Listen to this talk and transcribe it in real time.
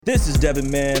This is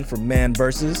Devin Mann from Man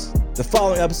Versus. The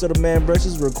following episode of Man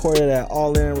Versus was recorded at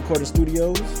All In Recording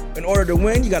Studios. In order to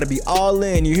win, you got to be all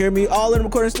in. You hear me? All In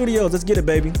Recording Studios. Let's get it,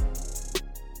 baby.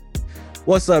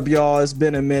 What's up, y'all? It's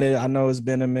been a minute. I know it's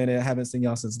been a minute. I haven't seen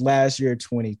y'all since last year,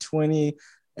 2020.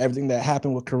 Everything that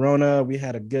happened with Corona, we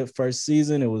had a good first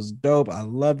season. It was dope. I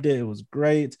loved it. It was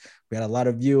great. We had a lot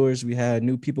of viewers. We had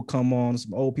new people come on,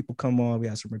 some old people come on. We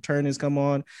had some returnees come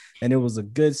on, and it was a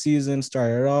good season.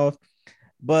 Started off.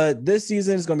 But this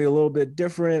season is going to be a little bit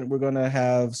different. We're going to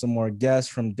have some more guests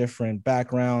from different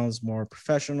backgrounds, more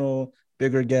professional,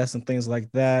 bigger guests and things like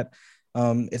that.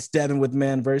 It's Devin with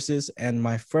Man Versus, and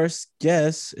my first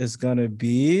guest is going to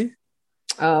be...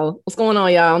 Oh, what's going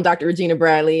on, y'all? I'm Dr. Regina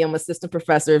Bradley. I'm assistant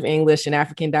professor of English and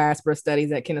African Diaspora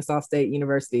Studies at Kennesaw State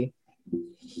University.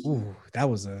 Ooh, that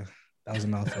was a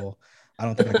mouthful. I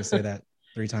don't think I can say that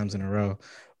 3 times in a row.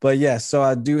 But yeah, so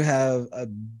I do have a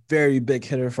very big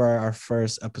hitter for our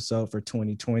first episode for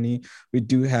 2020. We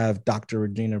do have Dr.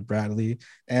 Regina Bradley,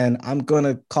 and I'm going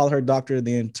to call her doctor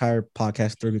the entire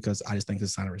podcast through because I just think it's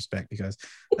a sign of respect, because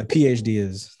a PhD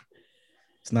it's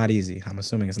not easy. I'm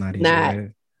assuming it's not easy.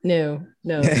 Right? No.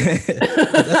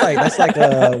 that's like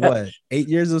what, 8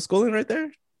 years of schooling right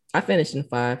there? I finished in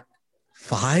 5.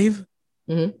 5?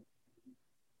 Mm-hmm.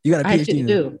 You got a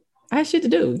PhD? I had shit to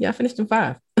do. Yeah, I finished in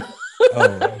 5.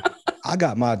 Oh, I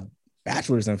got my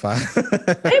bachelor's in 5.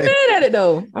 Ain't bad at it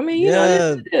though. I mean, you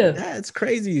know, that's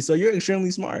crazy. So you're extremely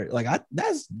smart. Like,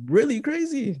 that's really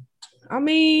crazy. I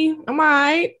mean, I'm all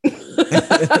right.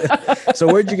 So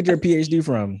where'd you get your PhD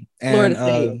from? Florida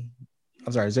State.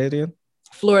 I'm sorry, say it again.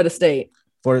 Florida State.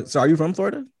 So are you from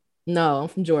Florida? No, I'm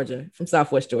from Georgia, from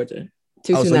Southwest Georgia.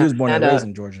 Oh, so you was born and raised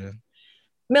in Georgia.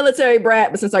 Military brat,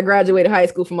 but since I graduated high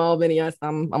school from Albany,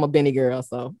 I'm a Benny girl.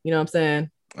 So you know what I'm saying?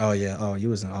 Oh yeah. Oh, you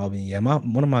was in Albany. Yeah,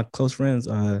 one of my close friends,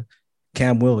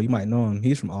 Cam Will, you might know him.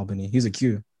 He's from Albany. He's a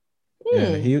Q.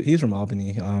 Yeah, he's from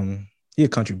Albany. He a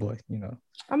country boy, you know.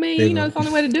 I mean, it's the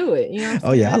only way to do it. You know.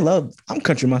 Oh yeah, I'm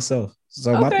country myself.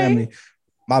 So my family,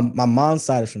 my mom's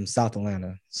side is from South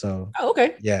Atlanta. So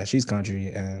okay. Yeah, she's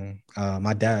country, and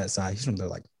my dad's side, he's from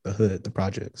the hood, the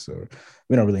projects. So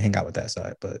we don't really hang out with that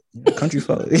side, but country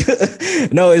folk.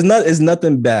 No, it's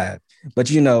nothing bad. But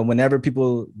whenever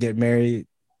people get married,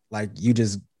 you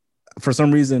just, for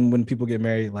some reason, when people get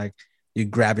married, you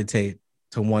gravitate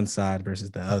to one side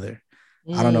versus the other.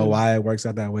 I don't know why it works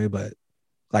out that way, but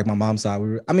my mom's side,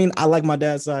 I like my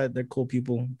dad's side. They're cool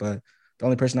people, but the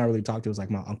only person I really talked to was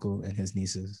my uncle and his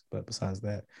nieces. But besides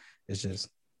that, it's just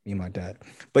me and my dad.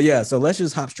 But yeah, so let's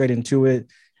just hop straight into it.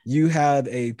 You have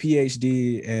a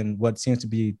PhD in what seems to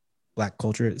be Black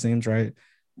culture, it seems, right?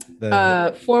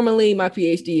 Formally, my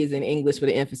PhD is in English with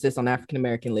an emphasis on African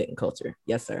American lit and culture.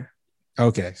 Yes, sir.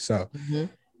 Okay, so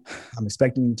I'm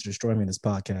expecting you to destroy me in this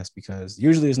podcast, because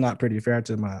usually it's not pretty fair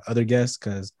to my other guests,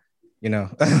 because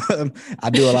I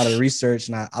do a lot of research,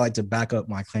 and I like to back up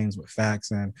my claims with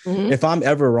facts. And if I'm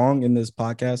ever wrong in this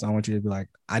podcast, I want you to be like,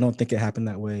 I don't think it happened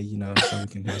that way, so we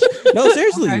can no,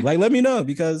 seriously, okay. Let me know,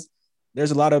 because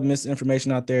there's a lot of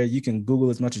misinformation out there. You can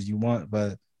Google as much as you want,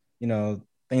 but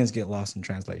things get lost in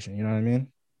translation. You know what I mean?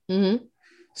 Mm-hmm.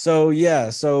 So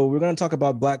we're going to talk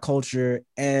about Black culture.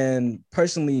 And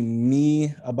personally,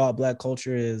 me about Black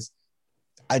culture is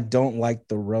I don't like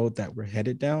the road that we're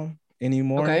headed down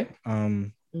anymore. Okay.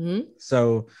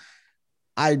 So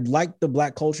I like the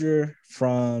Black culture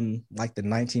from the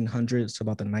 1900s to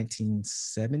about the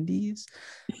 1970s.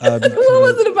 What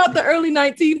was it about the early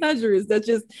 1900s that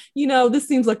just, this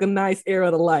seems like a nice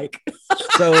era to like?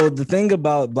 So the thing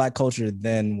about Black culture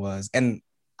then was, and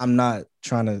I'm not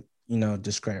trying to,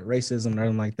 discredit racism or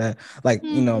anything like that.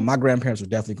 My grandparents were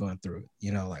definitely going through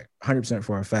it, 100%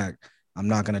 for a fact. I'm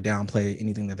not going to downplay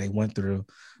anything that they went through,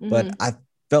 but I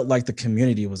felt like the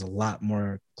community was a lot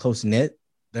more close-knit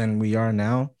than we are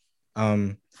now.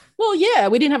 Well, yeah,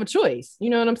 we didn't have a choice. You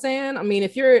know what I'm saying? I mean,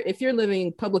 if you're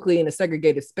living publicly in a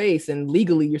segregated space and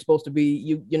legally you're supposed to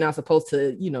be, you're not supposed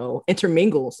to,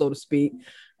 intermingle, so to speak,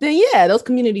 then yeah, those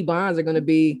community bonds are going to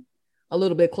be a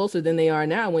little bit closer than they are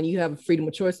now when you have freedom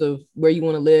of choice of where you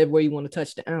want to live, where you want to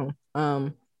touch down.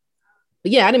 But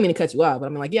yeah, I didn't mean to cut you off, but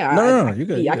I'm like, yeah, no, I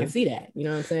can see that. You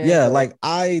know what I'm saying? Yeah,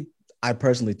 I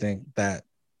personally think that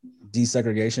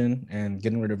desegregation and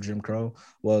getting rid of Jim Crow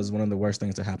was one of the worst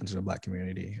things that happened to the Black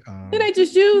community. It ain't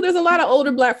just you. There's a lot of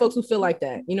older Black folks who feel like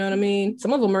that. You know what I mean?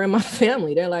 Some of them are in my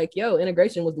family. They're like, yo,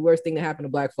 integration was the worst thing that happened to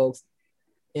Black folks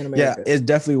in America. Yeah, it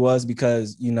definitely was,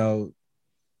 because,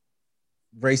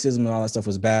 racism and all that stuff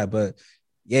was bad. But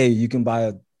yeah, you can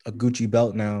buy a Gucci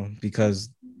belt now because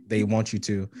they want you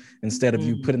to, instead of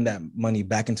you putting that money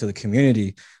back into the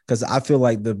community. Because I feel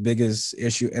like the biggest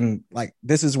issue, and like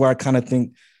this is where I kind of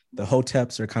think the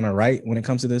hoteps are kind of right when it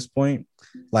comes to this point.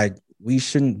 Like, we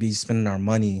shouldn't be spending our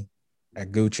money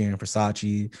at Gucci and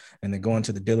Versace and then going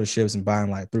to the dealerships and buying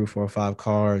like 3, 4, 5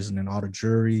 cars and then all the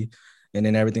jewelry and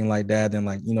then everything like that. Then,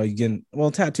 like, you know, you getting,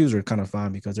 well, tattoos are kind of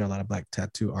fine because there are a lot of black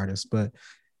tattoo artists, but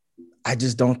I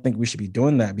just don't think we should be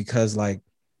doing that, because like,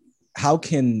 how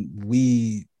can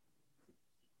we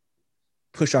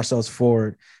push ourselves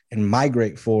forward and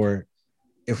migrate forward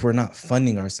if we're not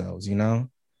funding ourselves, you know?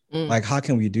 Like, how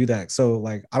can we do that? So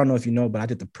like, I don't know if you know, but I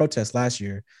did the protest last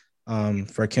year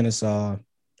for Kennesaw,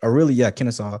 or really,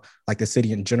 Kennesaw, like the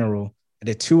city in general. I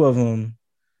did 2 of them.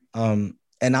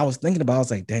 And I was thinking about, I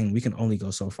was like, dang, we can only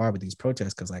go so far with these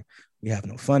protests because like we have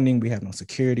no funding, we have no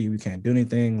security, we can't do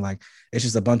anything. Like, it's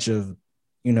just a bunch of,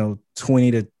 you know,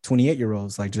 20 to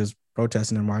 28-year-olds like just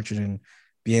protesting and marching and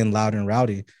being loud and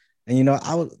rowdy. And, you know,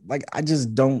 I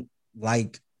just don't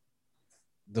like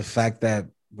the fact that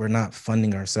we're not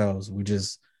funding ourselves. We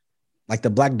just, like, the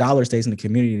black dollar stays in the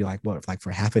community, like what, like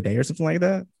for half a day or something like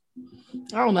that?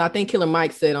 I don't know. I think Killer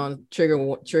Mike said on trigger,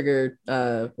 what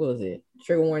was it?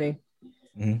 Trigger warning.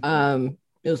 It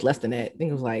was less than that. I think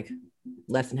it was like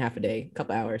less than half a day, a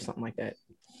couple hours, something like that.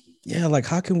 Yeah, like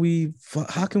how can we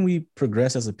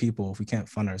progress as a people if we can't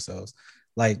fund ourselves?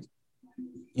 Like,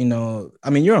 you know,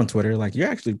 I mean, you're on Twitter, like you're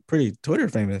actually pretty Twitter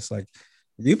famous. Like,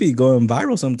 you be going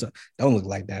viral sometimes. Don't look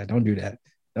like that. Don't do that.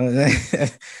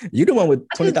 You the one with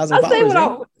 20,000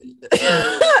 followers.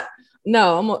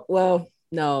 No,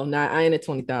 I ain't at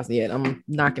 20,000 yet. I'm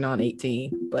knocking on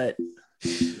 18, but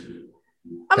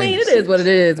I mean, it is what it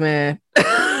is, man.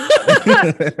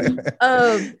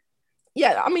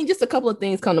 Yeah, I mean, just a couple of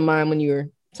things come to mind when you're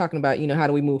talking about, you know, how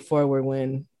do we move forward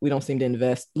when we don't seem to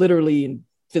invest, literally and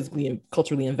physically and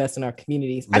culturally invest in our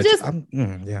communities. I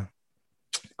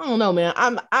don't know, man.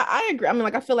 I agree. I mean,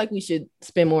 like, I feel like we should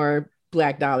spend more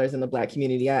black dollars in the black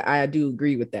community. I do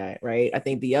agree with that, right? I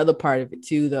think the other part of it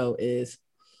too, though, is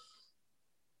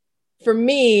for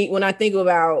me, when I think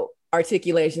about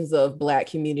articulations of black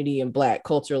community and black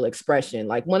cultural expression,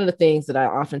 like one of the things that I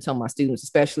often tell my students,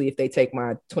 especially if they take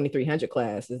my 2300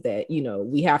 class, is that, you know,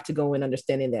 we have to go in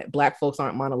understanding that black folks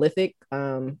aren't monolithic.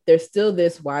 There's still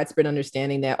this widespread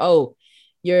understanding that, oh,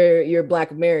 you're black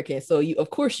American, so you,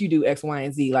 of course you do X, Y,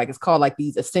 and Z. Like, it's called like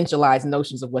these essentialized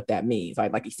notions of what that means,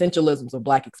 like essentialisms of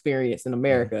black experience in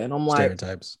America. And I'm like,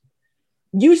 stereotypes.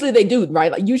 Usually they do,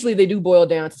 right? Like, usually they do boil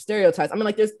down to stereotypes. I mean,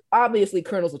 like, there's obviously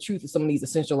kernels of truth to some of these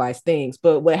essentialized things,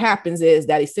 but what happens is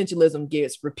that essentialism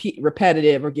gets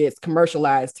repetitive or gets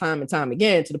commercialized time and time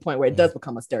again to the point where it does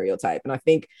become a stereotype. And I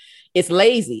think it's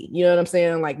lazy. You know what I'm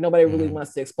saying? Like, nobody really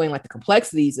wants to explain like the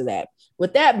complexities of that.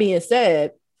 With that being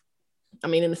said, I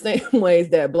mean, in the same ways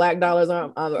that black dollars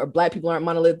aren't, or black people aren't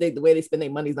monolithic, the way they spend their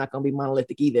money is not going to be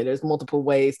monolithic either. There's multiple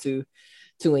ways to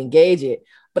engage it.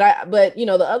 But you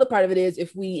know, the other part of it is,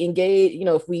 if we engage, you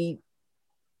know, if we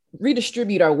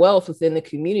redistribute our wealth within the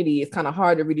community, it's kind of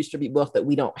hard to redistribute wealth that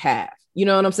we don't have. You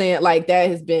know what I'm saying? Like, that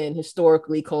has been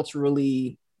historically,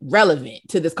 culturally relevant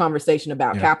to this conversation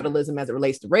about capitalism as it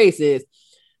relates to races.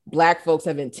 Black folks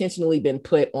have intentionally been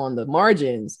put on the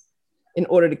margins in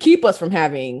order to keep us from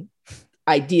having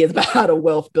ideas about how to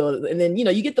wealth build. And then, you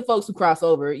know, you get the folks who cross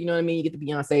over, you know what I mean? You get the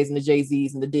Beyoncés and the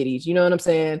Jay-Z's and the Diddy's, you know what I'm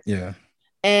saying? Yeah.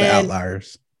 And the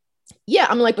outliers. Yeah,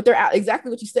 I'm like, but they're out, exactly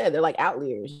what you said. They're like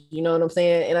outliers, you know what I'm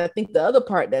saying? And I think the other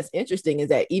part that's interesting is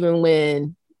that even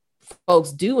when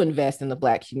folks do invest in the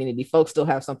black community, folks still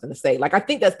have something to say. Like, I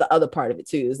think that's the other part of it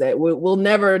too, is that we'll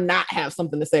never not have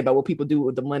something to say about what people do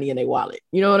with the money in their wallet.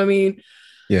 You know what I mean?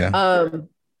 Yeah.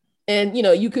 And you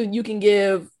know, you can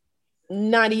give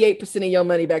 98% of your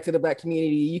money back to the black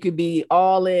community. You could be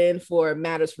all in for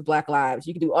Matters for Black Lives.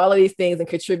 You can do all of these things and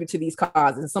contribute to these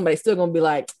causes. And somebody's still going to be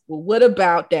like, well, what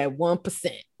about that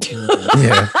 1%?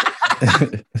 Yeah.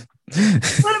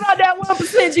 What about that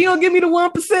 1%? You gonna give me the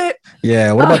 1%?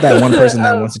 Yeah. What about that one person,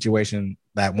 that one situation,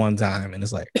 that one time? And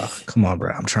it's like, oh, come on,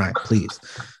 bro. I'm trying, please.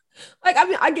 Like, I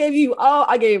mean, I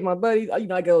gave my buddies, you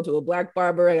know, I go to a black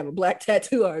barber, I have a black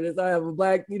tattoo artist, I have a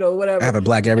black, you know, whatever. I have a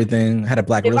black everything. I had a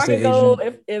black real estate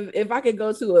agent. If I could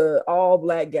go to a all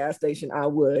black gas station, I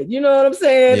would. You know what I'm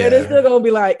saying? Yeah. And it's still gonna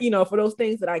be like, you know, for those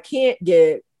things that I can't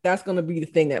get, that's going to be the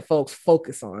thing that folks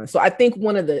focus on. So I think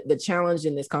one of the challenge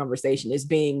in this conversation is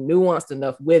being nuanced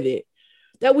enough with it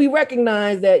that we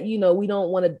recognize that, you know, we don't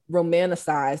want to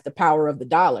romanticize the power of the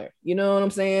dollar, you know what I'm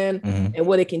saying? Mm-hmm. And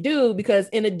what it can do, because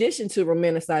in addition to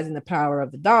romanticizing the power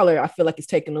of the dollar, I feel like it's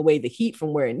taking away the heat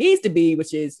from where it needs to be,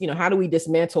 which is, you know, how do we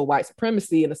dismantle white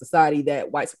supremacy in a society that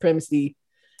white supremacy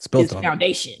is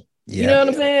foundation? You know what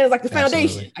I'm saying? It's like the foundation.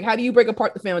 Absolutely. Like, how do you break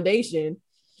apart the foundation?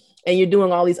 And you're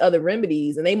doing all these other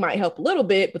remedies, and they might help a little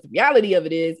bit, but the reality of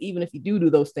it is, even if you do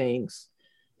those things,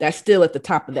 that's still at the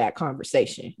top of that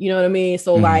conversation. You know what I mean?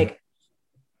 So like,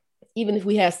 even if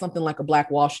we had something like a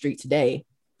Black Wall Street today,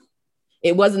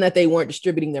 it wasn't that they weren't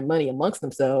distributing their money amongst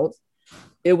themselves.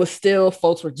 It was still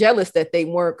folks were jealous that they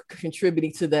weren't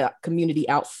contributing to the community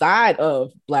outside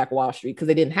of Black Wall Street because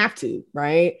they didn't have to,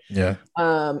 right? Yeah.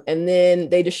 And then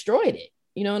they destroyed it.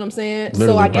 You know what I'm saying?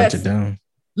 Literally so I burnt guess it down.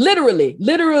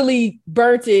 literally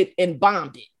burnt it and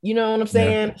bombed it. You know what I'm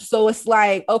saying? Yeah. So it's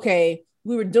like, okay,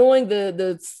 we were doing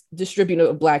the distributing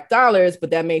of Black dollars,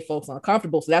 but that made folks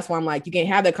uncomfortable. So that's why I'm like, you can't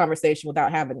have that conversation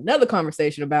without having another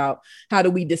conversation about how do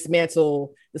we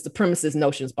dismantle the supremacist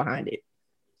notions behind it.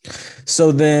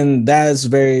 So then that was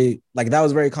very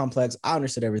complex. I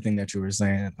understood everything that you were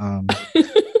saying.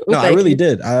 No, I really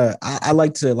did. I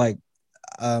like to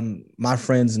my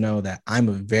friends know that I'm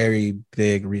a very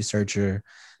big researcher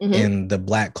in the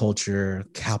Black culture,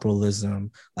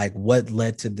 capitalism, like what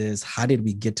led to this? How did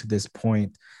we get to this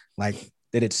point? Like,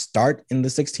 did it start in the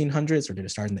 1600s or did it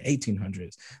start in the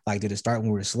 1800s? Like, did it start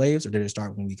when we were slaves or did it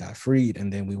start when we got freed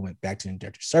and then we went back to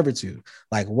indentured servitude?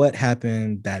 Like, what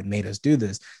happened that made us do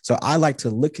this? So I like to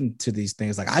look into these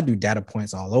things. Like, I do data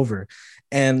points all over.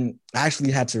 And I actually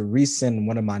had to resend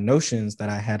one of my notions that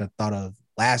I had thought of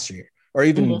last year or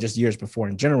even just years before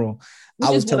in general. Which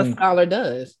I was telling a scholar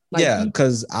does. Like,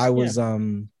 because I was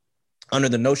under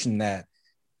the notion that,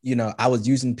 you know, I was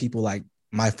using people like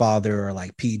my father or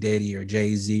like P. Diddy or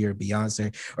Jay-Z or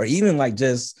Beyonce, or even like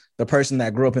just the person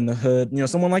that grew up in the hood, you know,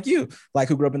 someone like you, like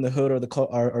who grew up in the hood or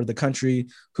the country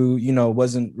who, you know,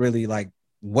 wasn't really like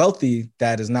wealthy,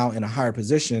 that is now in a higher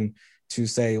position to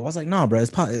say, well, I was like, no, bro,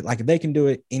 it's like if they can do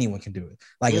it, anyone can do it.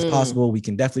 Like it's possible. We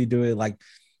can definitely do it. Like,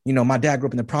 you know, my dad grew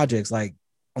up in the projects, like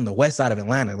on the west side of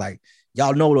Atlanta. Like,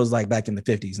 y'all know what it was like back in the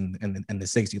 50s and the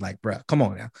 60s. Like, bro, come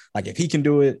on now. Like, if he can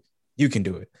do it, you can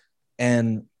do it.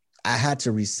 And I had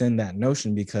to rescind that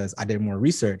notion because I did more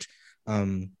research.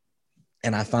 And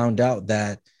I found out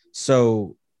that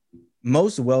so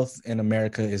most wealth in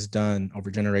America is done over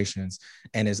generations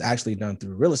and is actually done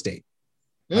through real estate.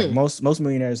 Like most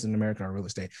millionaires in America are real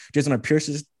estate. Just on a pure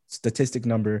statistic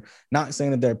number, not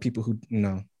saying that there are people who, you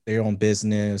know, their own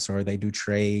business or they do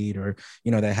trade or,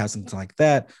 you know, that have something like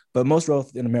that. But most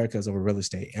wealth in America is over real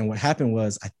estate. And what happened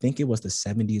was, I think it was the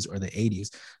 70s or the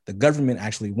 80s, the government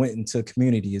actually went into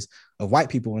communities of white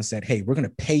people and said, hey, we're going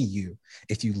to pay you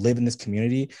if you live in this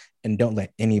community and don't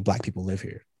let any Black people live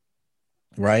here.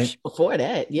 Right? Before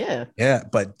that, yeah. Yeah,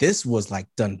 but this was like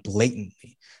done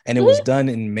blatantly. And it was done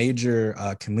in major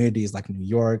communities like New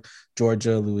York,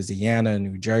 Georgia, Louisiana,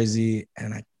 New Jersey.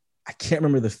 And I can't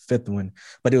remember the fifth one,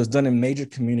 but it was done in major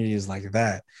communities like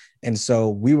that. And so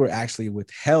we were actually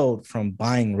withheld from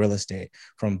buying real estate,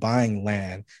 from buying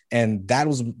land. And that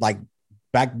was like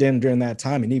back then during that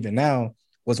time. And even now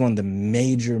was one of the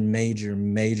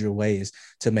major ways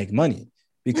to make money.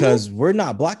 Because we're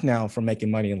not blocked now from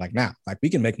making money like now. Like we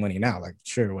can make money now, like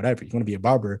sure, whatever. You want to be a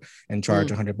barber and charge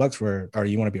 $100 for it, or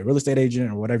you want to be a real estate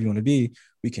agent or whatever you want to be,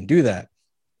 we can do that.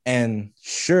 And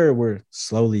sure, we're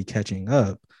slowly catching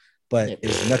up, but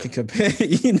it's nothing compared.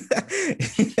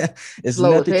 It's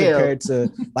nothing compared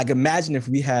to like, imagine if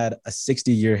we had a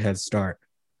 60-year head start.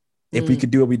 If we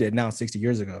could do what we did now 60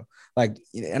 years ago. Like,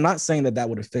 I'm not saying that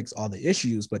would have fixed all the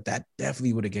issues, but that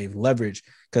definitely would have gave leverage.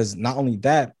 Because not only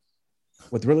that,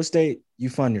 with real estate,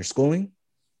 you fund your schooling.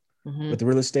 With the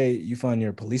real estate, you fund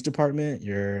your police department,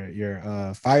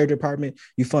 your fire department.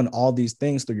 You fund all these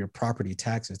things through your property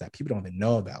taxes that people don't even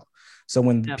know about. So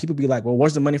when people be like, well,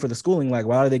 where's the money for the schooling? Like,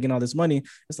 why are they getting all this money?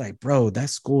 It's like, bro,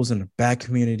 that school's in a bad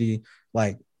community.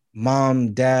 Like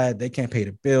mom, dad, they can't pay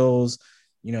the bills.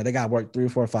 You know, they got to work 3 or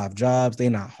 4 or 5 jobs. They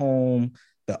not home.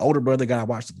 The older brother got to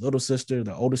watch the little sister.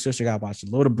 The older sister got to watch the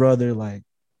little brother. Like,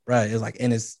 bro, it's like,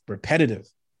 and it's repetitive.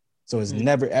 So it's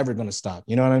never, ever going to stop.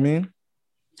 You know what I mean?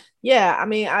 Yeah. I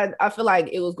mean, I feel like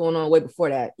it was going on way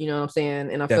before that, you know what I'm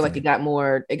saying? And I feel like it got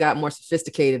more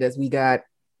sophisticated as we got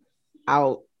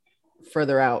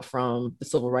further out from the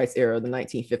civil rights era of the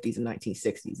 1950s and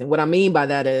 1960s. And what I mean by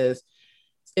that is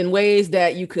in ways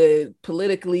that you could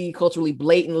politically, culturally,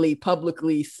 blatantly,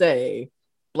 publicly say,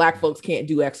 Black folks can't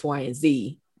do X, Y, and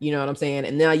Z. You know what I'm saying?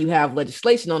 And now you have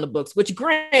legislation on the books, which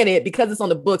granted, because it's on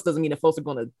the books doesn't mean that folks are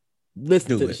going to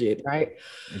listen to the shit, right?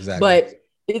 Exactly. But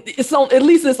it's on, at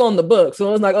least it's on the book.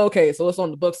 So it's like, okay, so it's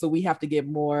on the book. So we have to get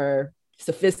more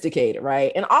sophisticated,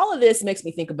 right? And all of this makes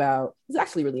me think about, it's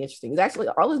actually really interesting. It's actually,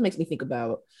 all this makes me think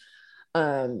about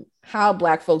how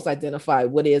Black folks identify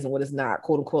what is and what is not,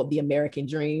 quote unquote, the American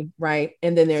dream, right?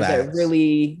 And then there's that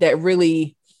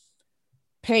really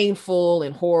painful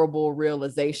and horrible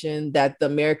realization that the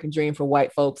American dream for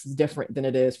white folks is different than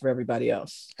it is for everybody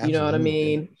else. You know what I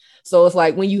mean? So it's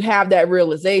like when you have that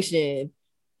realization,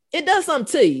 it does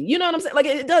something to you. You know what I'm saying? Like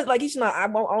it does. Like each night, I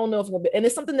don't know if it's gonna be, and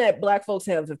it's something that Black folks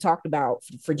have talked about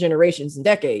for generations and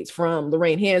decades. From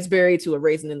Lorraine Hansberry to A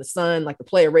Raisin in the Sun, like the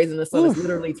play A Raisin in the Sun is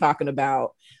literally talking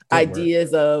about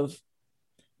ideas of,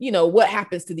 you know, what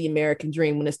happens to the American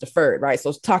dream when it's deferred, right?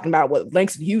 So it's talking about what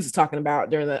Langston Hughes is talking about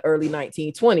during the early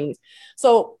 1920s.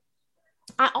 So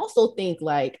I also think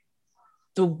like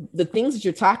the things that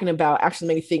you're talking about actually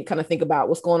make me think about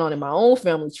what's going on in my own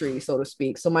family tree, so to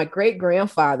speak. So my great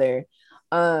grandfather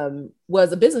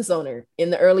was a business owner in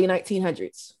the early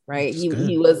 1900s, right?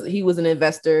 He was an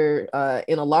investor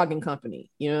in a logging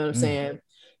company, you know what I'm saying?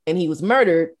 And he was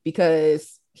murdered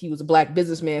because he was a Black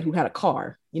businessman who had a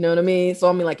car. You know what I mean? So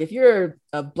I mean, like, if you're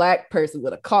a Black person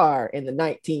with a car in the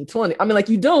 1920s, I mean, like,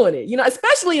 you doing it, you know,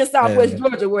 especially in Southwest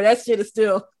Georgia, where that shit is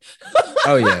still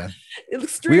oh yeah, it's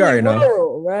extremely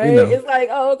rural, right? It's like,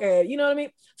 oh, okay, you know what I mean?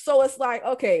 So it's like,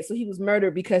 okay, so he was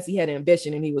murdered because he had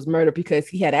ambition, and he was murdered because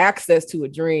he had access to a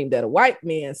dream that a white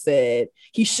man said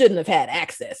he shouldn't have had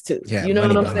access to. Yeah, you know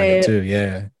what I'm saying? Too.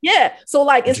 Yeah. Yeah. So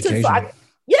like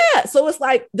so it's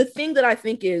like the thing that I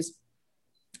think is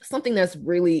something that's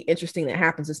really interesting that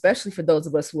happens, especially for those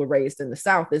of us who were raised in the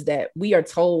South, is that we are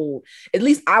told, at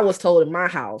least I was told in my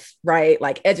house, right?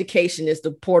 Like education is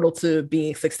the portal to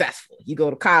being successful. You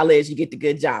go to college, you get the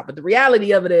good job. But the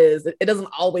reality of it is it doesn't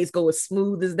always go as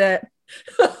smooth as that.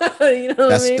 You know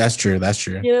what I mean? That's true. That's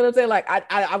true. You know what I'm saying? Like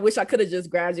I wish I could have just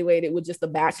graduated with just a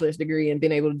bachelor's degree and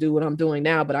been able to do what I'm doing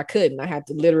now, but I couldn't. I had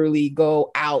to literally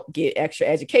go out, get extra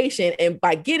education. And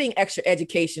by getting extra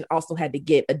education, also had to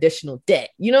get additional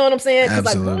debt. You know what I'm saying? Because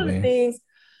like one of the things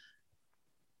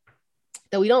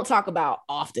that we don't talk about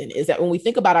often is that when we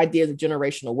think about ideas of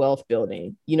generational wealth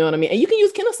building, you know what I mean? And you can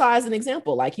use Kennesaw as an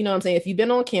example. Like, you know what I'm saying? If you've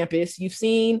been on campus, you've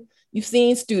seen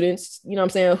students, you know what I'm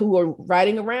saying, who are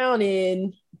riding around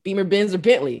in Beamer, Benz, or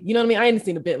Bentley. You know what I mean? I ain't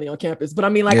seen a Bentley on campus, but I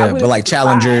mean, like, but like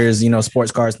Challengers, you know,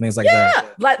 sports cars, things like that. Yeah,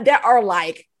 like that are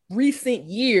like recent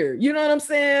year. You know what I'm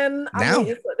saying? Now, I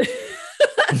mean,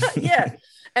 yeah.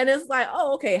 And it's like,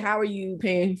 oh, okay, how are you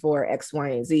paying for X, Y,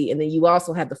 and Z? And then you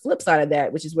also have the flip side of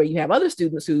that, which is where you have other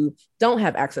students who don't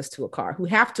have access to a car, who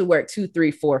have to work 2,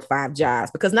 3, 4, 5 jobs,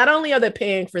 because not only are they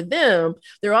paying for them,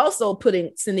 they're also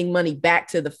sending money back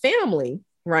to the family,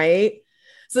 right?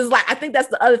 So it's like, I think that's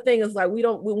the other thing is like,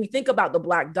 when we think about the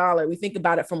Black dollar, we think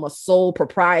about it from a sole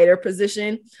proprietor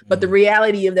position. But the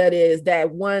reality of that is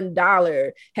that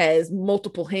 $1 has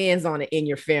multiple hands on it in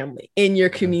your family, in your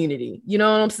community. You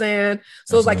know what I'm saying?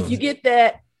 So it's like, if you get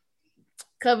that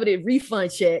coveted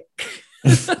refund check,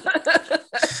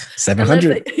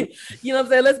 700, you know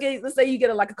what I'm saying? Let's say you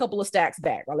get like a couple of stacks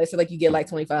back, right? Let's say like you get like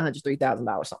 $2,500,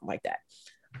 $3,000, something like that.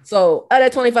 So at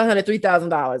that $2,500,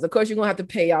 $3,000, of course, you're going to have to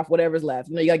pay off whatever's left.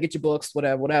 You know, you got to get your books,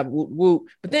 whatever, woo.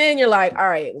 But then you're like, all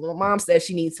right, well, my mom says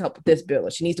she needs help with this bill,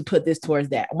 or she needs to put this towards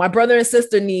that. My brother and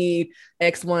sister need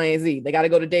X, Y, and Z. They got to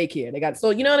go to daycare.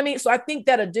 So, you know what I mean? So I think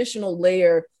that additional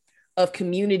layer of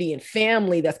community and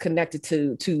family that's connected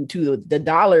to the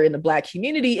dollar in the Black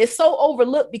community is so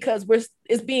overlooked because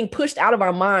it's being pushed out of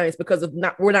our minds because of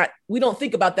we don't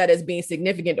think about that as being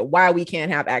significant to why we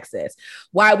can't have access,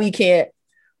 why we can't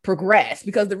progress,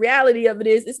 because the reality of it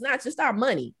is it's not just our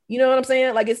money. You know what I'm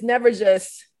saying? Like, it's never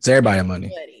just everybody's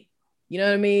money. You know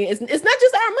what I mean? It's not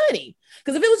just our money,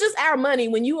 because if it was just our money,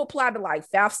 when you apply to like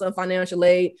FAFSA and financial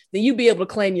aid, then you'd be able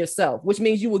to claim yourself, which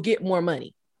means you will get more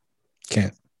money.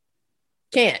 Can't.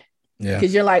 Yeah.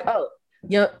 Because you're like, oh,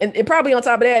 you know, and probably on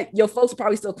top of that, your folks are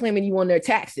probably still claiming you on their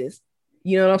taxes.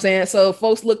 You know what I'm saying? So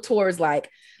folks look forward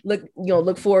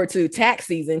to tax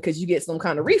season because you get some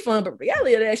kind of refund. But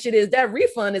reality of that shit is that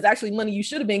refund is actually money you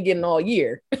should have been getting all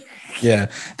year. Yeah,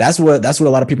 that's what a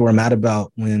lot of people were mad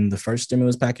about when the first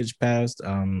stimulus package passed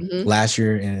last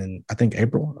year in, I think,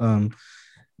 April. A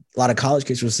lot of college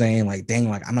kids were saying like, dang,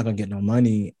 like I'm not gonna get no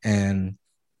money, and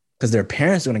because their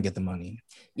parents are gonna get the money.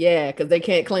 Yeah, because they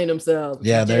can't claim themselves.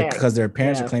 Yeah, because their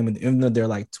parents are claiming, even though they're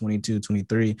like 22,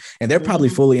 23, and they're probably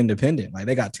fully independent. Like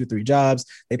they got 2, 3 jobs.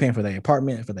 They paying for their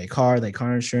apartment, for their car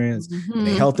insurance,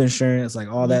 their health insurance, like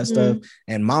all that stuff.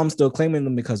 And mom's still claiming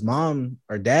them because mom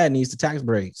or dad needs the tax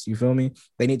breaks. You feel me?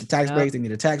 They need the tax breaks. They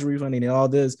need a tax refund. They need all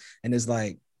this. And it's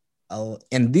like,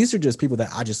 and these are just people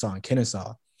that I just saw in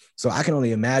Kennesaw. So I can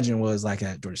only imagine what it's like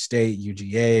at Georgia State,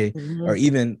 UGA, or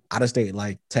even out of state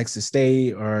like Texas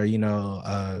State, or, you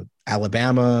know,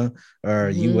 Alabama or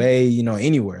UA, you know,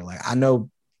 anywhere. Like I know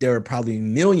there are probably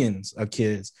millions of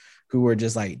kids who were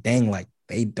just like, dang, like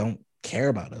they don't care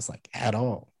about us like at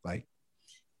all. Like,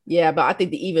 Yeah, but I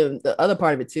think even the other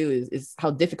part of it too is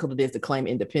how difficult it is to claim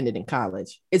independent in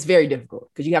college. It's very difficult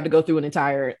because you have to go through an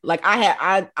entire, like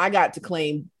I got to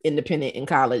claim independent in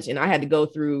college, and I had to go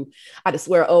through, I had to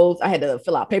swear oaths, I had to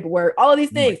fill out paperwork, all of these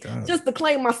Oh my things God. just to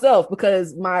claim myself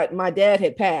because my dad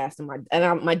had passed, and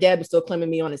my dad was still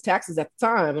claiming me on his taxes at the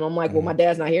time, and I'm like, well, my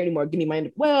dad's not here anymore. Give me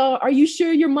my, well, are you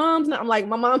sure your mom's not? I'm like,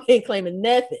 my mom ain't claiming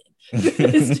nothing.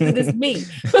 It's me.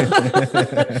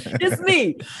 It's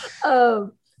me.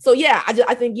 So yeah,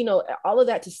 I think, all of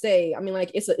that to say, I mean,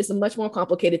 like it's a much more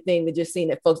complicated thing than just seeing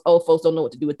that folks don't know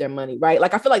what to do with their money, right?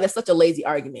 Like I feel like that's such a lazy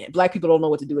argument. Black people don't know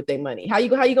what to do with their money. How you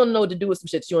gonna know what to do with some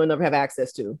shit you'll never have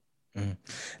access to? Mhm.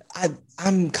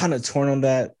 I'm kind of torn on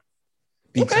that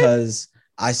Okay. because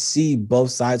I see both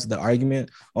sides of the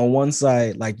argument. On one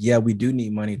side, like, yeah, we do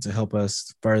need money to help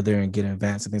us further and get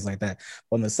advanced and things like that.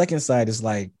 But on the second side, it's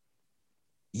like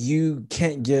you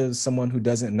can't give someone who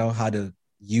doesn't know how to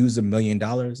use $1 million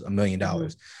Mhm.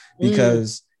 Mm.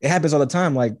 because it happens all the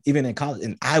time. Like even in college,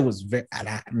 and I was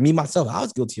me myself, I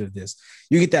was guilty of this.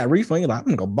 You get that refund, you're like, I'm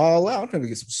gonna go ball out. I'm gonna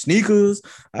get some sneakers.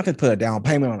 I'm gonna put a down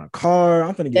payment on a car.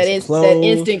 I'm gonna get That some is that clothes.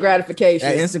 instant That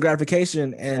gratification. instant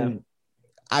gratification, Yeah. and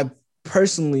I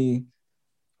personally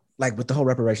like with the whole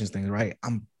reparations thing, right?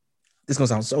 This gonna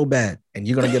sound so bad, and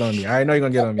you're gonna get on me. I know you're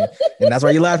gonna get on me, and that's why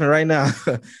you're laughing right now.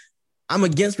 I'm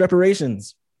against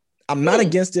reparations. I'm not Hmm.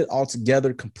 against it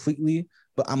altogether completely,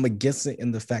 but I'm against it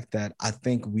in the fact that I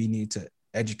think we need to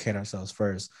educate ourselves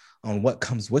first on what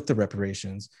comes with the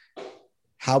reparations,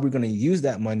 how we're going to use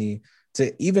that money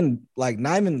to even like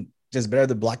not even just better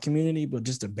the Black community, but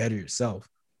just to better yourself.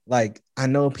 Like I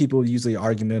know people usually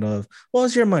argument of, well,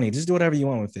 it's your money, just do whatever you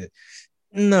want with it.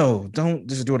 No, don't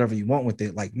just do whatever you want with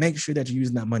it. Like make sure that you're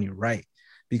using that money right,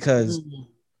 because Mm.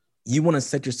 you want to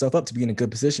set yourself up to be in a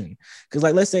good position. Because,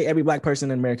 like, let's say every Black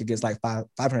person in America gets like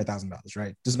 $500,000,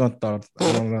 right? Just gonna throw.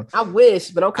 I don't know. I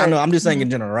wish, but I know. okay. I'm just saying Mhm. in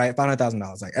general, right?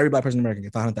 $500,000. Like every Black person in America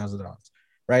gets $500,000,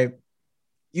 right?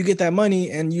 You get that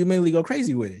money and you immediately go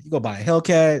crazy with it. You go buy a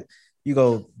Hellcat. You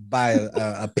go buy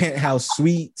a penthouse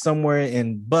suite somewhere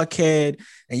in Buckhead,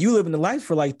 and you live in the life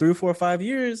for like 3, 4, 5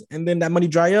 years, and then that money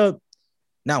dry up.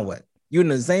 Now what? You're in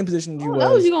the same position you Oh, no,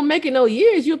 you was. gonna make it no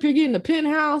years. You up here getting the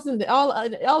penthouse and all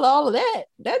of that.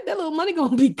 That little money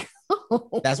gonna be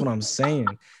gone. That's what I'm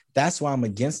saying. That's why I'm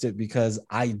against it, because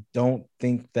I don't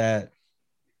think that,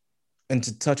 and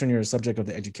to touch on your subject of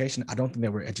the education, I don't think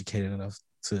that we're educated enough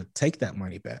to take that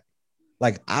money back.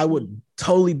 Like I would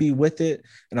totally be with it,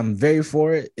 and I'm very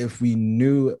for it if we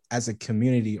knew as a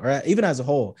community or even as a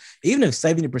whole, even if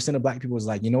 70% of Black people was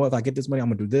like, you know what, if I get this money, I'm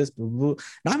gonna do this. Blah, blah, blah.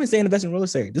 Not even saying invest in real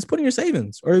estate, just put in your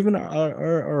savings or even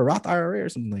or a Roth IRA or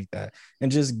something like that,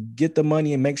 and just get the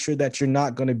money and make sure that you're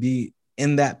not gonna be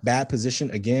in that bad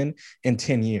position again in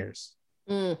 10 years.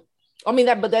 Mm. I mean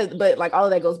but like all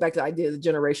of that goes back to the idea of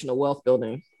generational wealth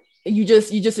building. You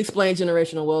just explained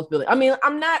generational wealth building. I mean,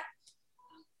 I'm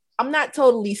not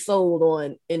totally sold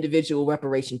on individual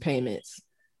reparation payments,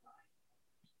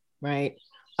 right?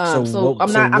 So So what?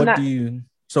 So what do you?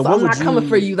 So so what I'm would not coming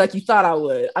for you? you like you thought I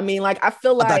would. I mean, like I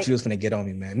feel I thought like you was gonna get on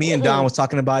me, man. Me and Don mm-mm. was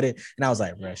talking about it, and I was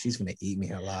like, bro, she's gonna eat me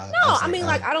alive. I No, was I like, mean,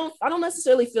 like I don't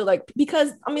necessarily feel like,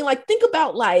 because I mean, like think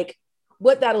about like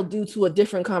what that'll do to a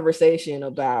different conversation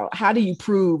about how do you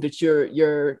prove that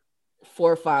your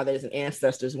forefathers and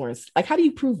ancestors weren't, like, how do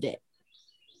you prove that?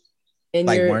 And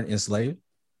like you're, weren't enslaved.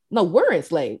 no, we're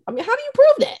enslaved. I mean, how do you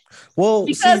prove that? Well,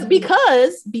 Because see,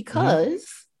 because mhm. because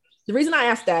the reason I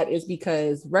asked that is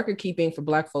because record keeping for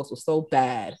Black folks was so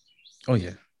bad. Oh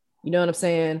yeah, You know what I'm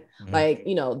saying? mhm.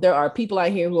 Like, there are people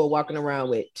out here who are walking around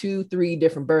with 2, 3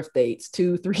 different birth dates,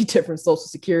 2, 3 different social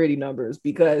security numbers,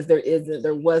 because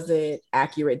there wasn't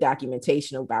accurate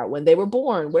documentation about when they were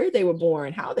born, where they were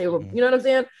born, how they were, Mhm. you know what I'm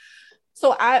saying?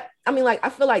 So I mean, like, I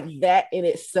feel like that in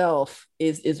itself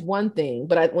is one thing.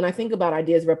 But when I think about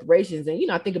ideas of reparations, and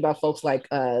I think about folks like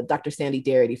Dr. Sandy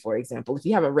Darity, for example. If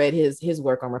you haven't read his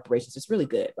work on reparations, it's really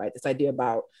good, right? This idea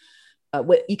about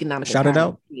what economic Shout it empowerment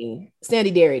out. means.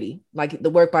 Sandy Darity, like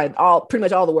pretty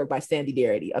much all the work by Sandy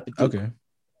Darity up at Duke, Okay.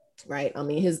 right? I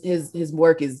mean, his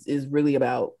work is really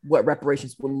about what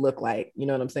reparations would look like. You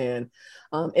know what I'm saying?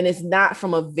 And it's not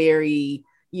from a very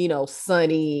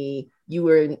sunny. You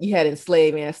had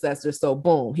enslaved ancestors, so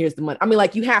boom, here's the money. I mean,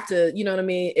 like, you have to, you know what I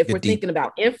mean? If we're Get deep. thinking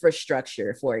about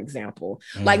infrastructure, for example,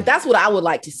 like, Mm. that's what I would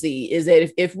like to see, is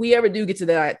that if we ever do get to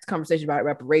that conversation about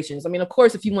reparations, I mean, of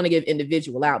course, if you want to give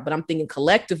individual out, but I'm thinking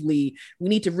collectively, we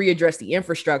need to readdress the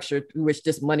infrastructure through which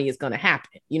this money is going to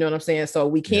happen. You know what I'm saying? So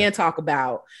we Yeah. can talk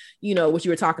about, what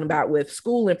you were talking about with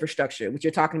school infrastructure, what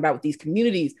you're talking about with these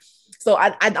communities. So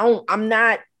I'm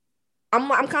not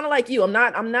I'm kind of like you. I'm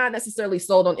not necessarily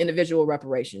sold on individual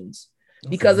reparations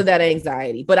because of that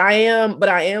anxiety. But I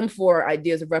am for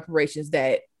ideas of reparations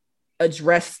that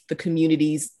address the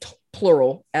communities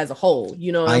plural as a whole.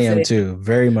 You know what I'm saying? Too.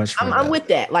 Very much. I'm with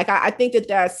that. Like I think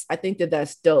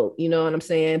that's dope. You know what I'm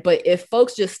saying? But if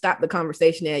folks just stop the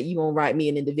conversation at you gonna write me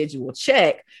an individual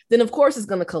check, then of course it's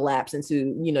gonna collapse into,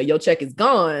 you know, your check is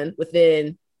gone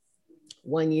within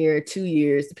 1 year, 2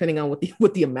 years, depending on what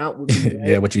the amount would be. Right?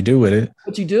 Yeah, what you do with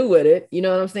it. You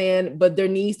know what I'm saying? But there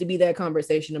needs to be that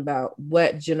conversation about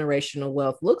what generational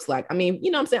wealth looks like. I mean, you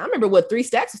know what I'm saying? I remember what 3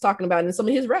 Stacks was talking about in some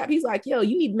of his rap. He's like, yo,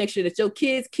 you need to make sure that your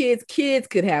kids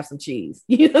could have some cheese.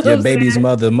 You know, your baby's saying?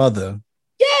 mother.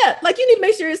 Yeah, like you need to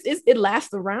make sure it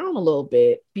lasts around a little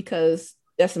bit, because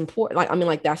that's important.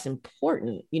 That's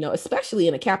important, you know, especially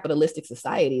in a capitalistic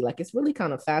society. Like, it's really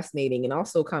kind of fascinating, and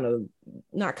also kind of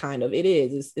not kind of,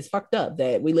 it's fucked up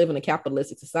that we live in a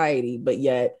capitalistic society, but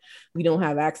yet we don't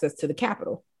have access to the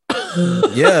capital.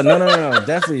 Yeah, no.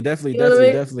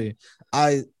 Definitely.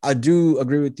 I do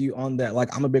agree with you on that.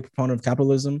 Like, I'm a big proponent of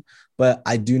capitalism, but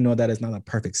I do know that it's not a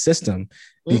perfect system,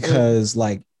 because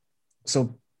like,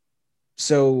 so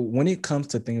when it comes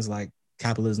to things like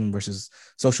capitalism versus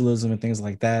socialism and things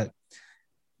like that,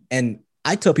 and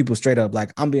I tell people straight up,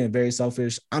 like, I'm being very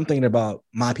selfish. I'm thinking about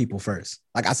my people first.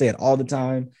 Like, I say it all the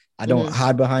time. I don't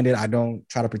hide behind it. I don't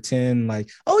try to pretend like,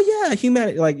 oh yeah,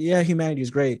 humanity is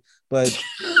great, but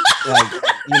like,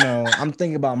 you know, I'm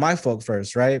thinking about my folk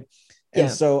first, right?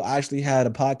 And so I actually had a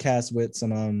podcast with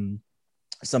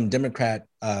some Democrat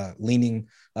leaning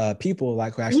people,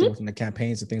 like, who actually work in the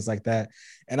campaigns and things like that.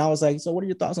 And I was like, so what are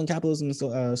your thoughts on capitalism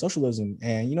and socialism?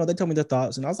 And, you know, they told me their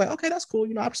thoughts, and I was like, okay, that's cool.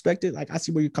 You know, I respect it. Like, I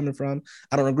see where you're coming from.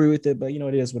 I don't agree with it, but, you know,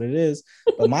 it is what it is.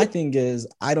 But my thing is,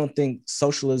 I don't think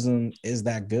socialism is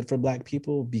that good for Black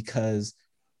people, because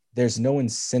there's no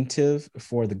incentive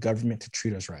for the government to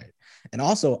treat us right. And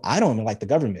also, I don't like the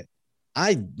government.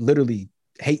 I literally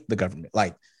hate the government.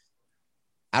 Like,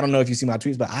 I don't know if you see my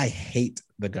tweets, but I hate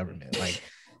the government. Like,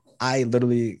 I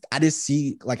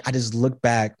just look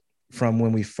back from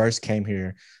when we first came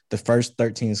here, the first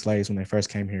 13 slaves when they first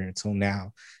came here until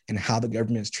now, and how the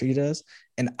government's treated us.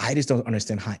 And I just don't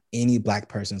understand how any Black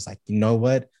person is like, you know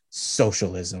what?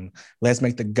 Socialism. Let's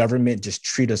make the government just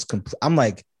treat us I'm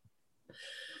like,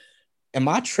 am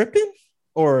I tripping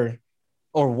or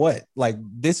what? Like,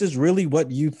 this is really what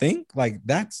you think? Like,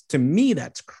 to me,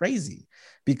 that's crazy,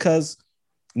 because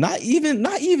not even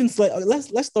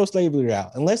let's throw slavery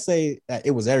out, and let's say that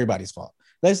it was everybody's fault.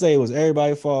 Let's say it was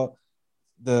everybody's fault.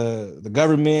 The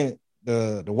government,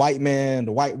 the white man,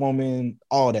 the white woman,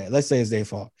 all that. Let's say it's their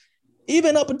fault.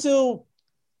 Even up until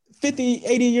 50,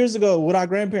 80 years ago with our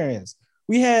grandparents,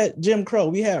 we had Jim Crow,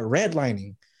 we had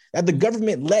redlining that the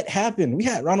government let happen. We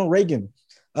had Ronald Reagan.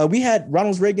 We had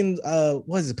Ronald Reagan's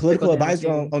political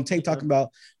advisor on tape talking about,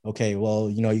 okay, well,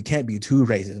 you know, you can't be too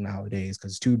racist nowadays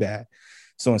because it's too bad.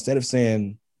 So instead of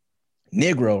saying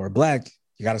Negro or Black,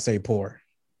 you got to say poor.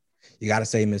 You got to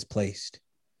say misplaced.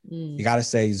 You got to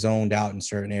say zoned out in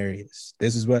certain areas.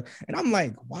 This is what, and I'm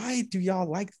like, why do y'all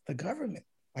like the government?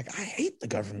 Like, I hate the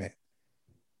government.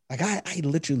 Like, I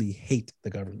literally hate the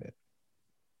government.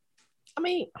 I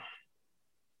mean,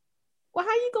 well,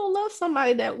 how you gonna love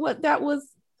somebody that was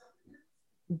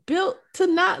built to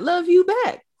not love you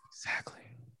back? Exactly.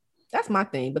 That's my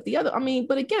thing. But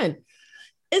but again,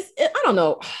 I don't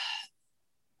know.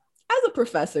 As a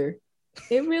professor,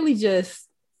 it really just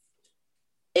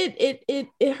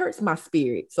it hurts my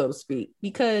spirit, so to speak,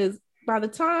 because by the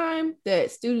time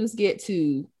that students get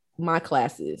to my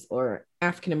classes or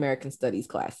African American studies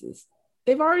classes,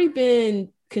 they've already been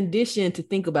conditioned to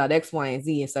think about X, Y, and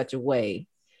Z in such a way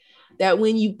that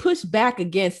when you push back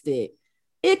against it,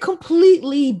 it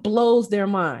completely blows their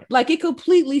mind. Like, it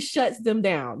completely shuts them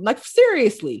down. Like,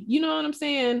 seriously, you know what I'm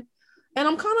saying? And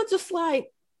I'm kind of just like,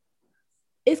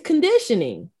 it's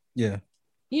conditioning. Yeah.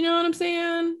 You know what I'm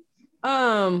saying?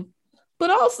 But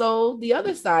also the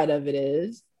other side of it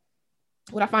is,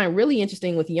 what I find really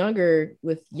interesting with younger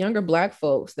Black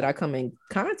folks that I come in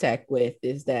contact with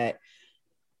is that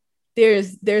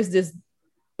there's this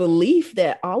belief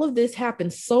that all of this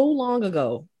happened so long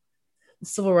ago. The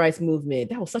civil rights movement,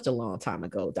 that was such a long time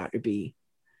ago, Dr. B.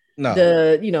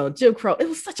 No. Jim Crow, it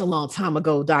was such a long time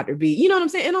ago, Dr. B. You know what I'm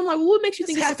saying? And I'm like, well, what makes you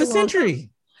think it's half a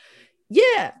century?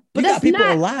 Yeah, but that's people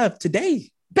alive today.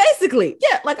 Basically,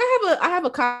 yeah. Like, I have a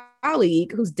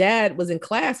colleague whose dad was in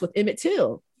class with Emmett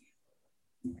Till.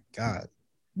 God.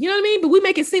 You know what I mean? But we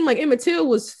make it seem like Emmett Till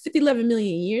was 50, 11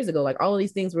 million years ago. Like all of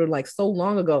these things were like so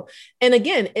long ago. And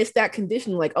again, it's that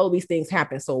condition like, oh, these things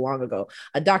happened so long ago.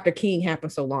 A Dr. King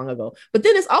happened so long ago. But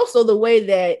then it's also the way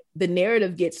that the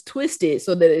narrative gets twisted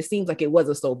so that it seems like it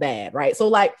wasn't so bad, right? So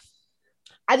like,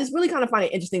 I just really kind of find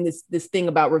it interesting, this thing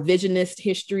about revisionist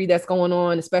history that's going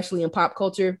on, especially in pop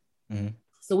culture. Mm-hmm.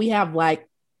 So we have like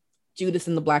Judas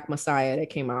and the Black Messiah that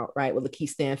came out, right, with Lakeith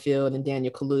Stanfield and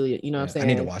Daniel Kaluuya. You know what I'm saying? I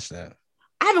need to watch that.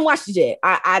 I haven't watched it yet.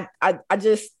 I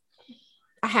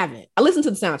haven't. I listened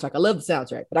to the soundtrack. I love the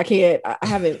soundtrack, but I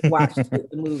haven't watched the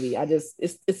movie.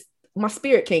 It's my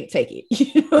spirit can't take it.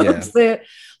 You know what I'm saying?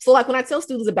 So like when I tell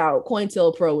students about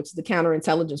COINTELPRO, which is the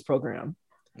counterintelligence program.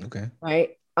 Okay.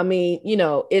 Right. I mean, you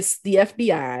know, it's the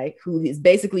FBI who is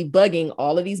basically bugging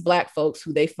all of these Black folks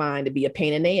who they find to be a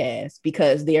pain in their ass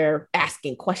because they're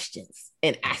asking questions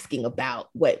and asking about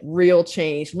what real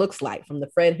change looks like, from the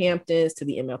Fred Hamptons to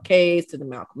the MLKs to the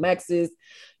Malcolm X's.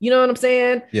 You know what I'm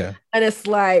saying? Yeah. And it's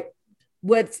like,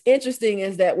 what's interesting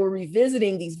is that we're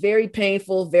revisiting these very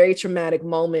painful, very traumatic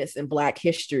moments in Black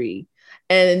history.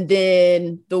 And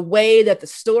then the way that the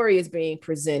story is being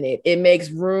presented, it makes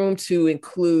room to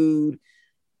include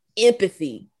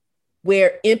empathy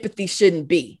where empathy shouldn't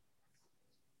be.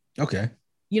 Okay.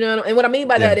 You know, and what I mean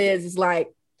by that is like,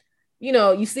 you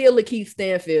know, you see a Lakeith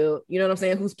Stanfield, you know what I'm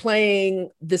saying, who's playing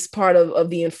this part of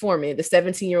the informant, the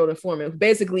 17-year-old informant, who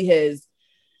basically has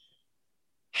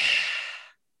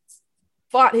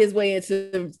fought his way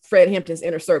into Fred Hampton's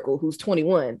inner circle, who's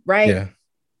 21, right? Yeah.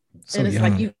 So and it's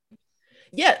young. like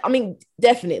I mean,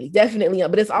 definitely.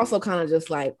 But it's also kind of just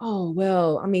like, oh,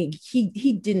 well, I mean,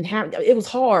 he didn't have, it was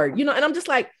hard, you know? And I'm just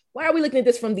like, why are we looking at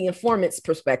this from the informant's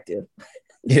perspective?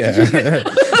 Yeah.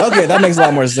 Okay. That makes a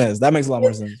lot more sense. What does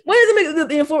it make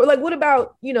the informant? Like, what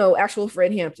about, you know, actual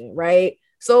Fred Hampton, right?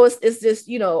 So it's just,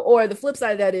 you know, or the flip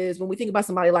side of that is when we think about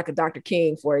somebody like a Dr.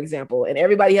 King, for example, and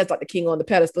everybody has Dr. King on the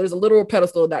pedestal. There's a literal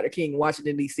pedestal of Dr. King in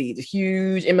Washington, D.C. It's a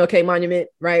huge MLK monument,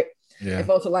 right? Yeah. And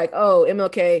folks are like, oh,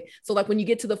 MLK. So like when you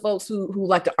get to the folks who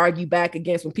like to argue back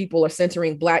against when people are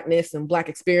centering Blackness and Black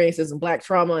experiences and Black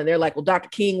trauma, and they're like, well, Dr.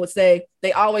 King would say,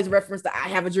 they always reference the I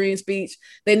Have a Dream speech.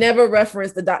 They never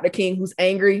reference the Dr. King who's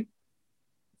angry.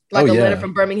 Like a letter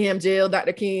from Birmingham jail,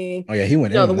 Dr. King. Oh yeah, he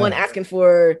went in. You know, the one asking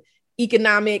for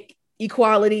economic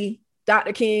equality,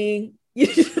 Dr. King.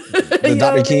 The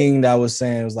Dr. King that was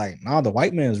saying was like, nah, the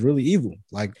white man is really evil.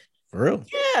 Like, for real.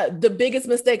 Yeah, the biggest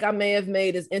mistake I may have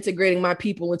made is integrating my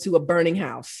people into a burning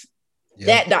house. Yeah.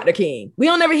 That Dr. King. We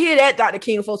don't ever hear that Dr.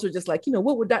 King. Folks are just like, you know,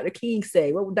 what would Dr. King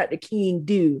say? What would Dr. King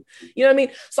do? You know what I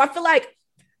mean? So I feel like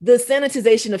the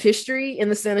sanitization of history and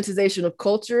the sanitization of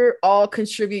culture all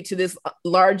contribute to this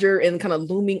larger and kind of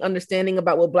looming understanding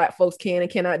about what Black folks can and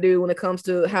cannot do when it comes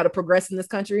to how to progress in this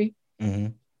country.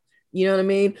 Mm-hmm. You know what I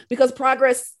mean? Because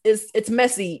progress it's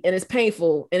messy and it's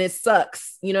painful and it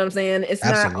sucks. You know what I'm saying? It's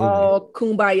Absolutely. Not all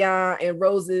kumbaya and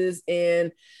roses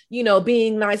and, you know,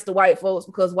 being nice to white folks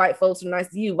because white folks are nice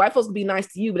to you. White folks can be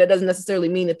nice to you, but that doesn't necessarily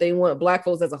mean that they want Black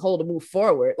folks as a whole to move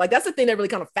forward. Like that's the thing that really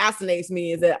kind of fascinates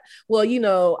me is that, well, you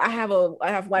know, I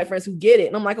have white friends who get it.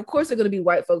 And I'm like, of course they're going to be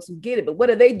white folks who get it, but what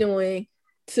are they doing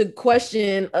to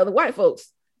question other white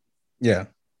folks? Yeah.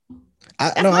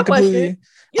 I completely,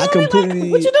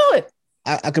 what you doing?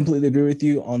 I completely agree with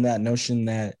you on that notion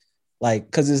that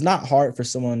like, cause it's not hard for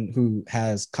someone who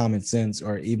has common sense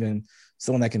or even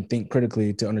someone that can think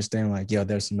critically to understand like, yo,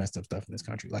 there's some messed up stuff in this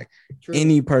country. Like True.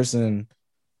 Any person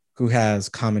who has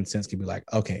common sense can be like,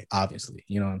 okay, obviously,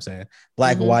 you know what I'm saying?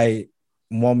 Black, mm-hmm. white,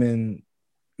 woman,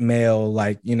 male,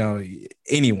 like, you know,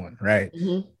 anyone, right?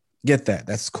 Mm-hmm. Get that.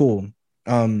 That's cool.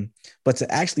 But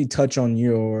to actually touch on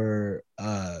your,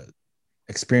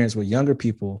 experience with younger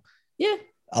people,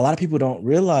 a lot of people don't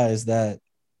realize that.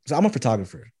 So I'm a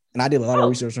photographer and I did a lot of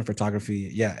research on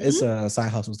photography. Mm-hmm. It's a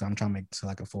side hustle, so I'm trying to make it to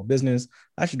like a full business.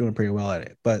 I'm actually doing pretty well at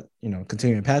it, but you know,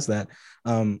 continuing past that,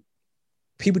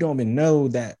 people don't even know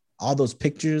that all those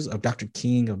pictures of Dr.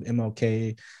 King, of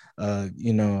MLK,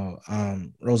 you know,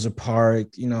 Rosa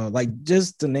Parks, you know, like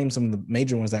just to name some of the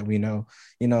major ones that we know,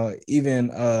 you know, even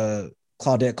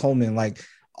Claudette Coleman, like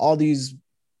all these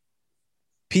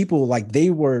people, like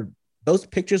those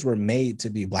pictures were made to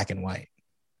be black and white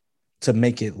to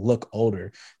make it look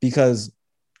older because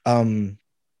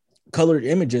colored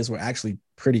images were actually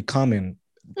pretty common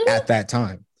at that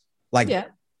time. Like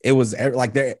it was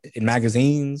like they're in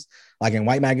magazines, like in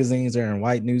white magazines, they're in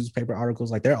white newspaper articles,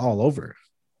 like they're all over.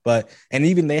 And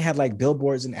even they had like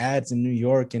billboards and ads in New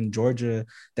York and Georgia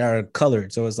that are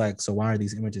colored. So it's like, so why are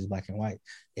these images black and white?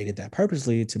 They did that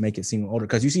purposely to make it seem older.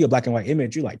 Because you see a black and white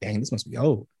image, you're like, dang, this must be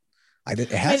old. Like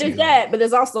it I has mean, to there's be. that, but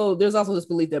there's also this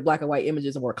belief that black and white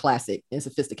images are more classic and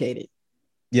sophisticated.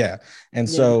 Yeah. And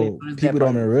You know what I'm saying? so So there's people that don't part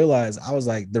of even it. realize, I was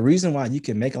like, the reason why you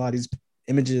can make a lot of these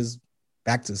images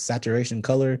back to saturation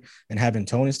color and having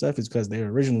tone and stuff is because they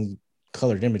were originally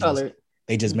colored images. Colored.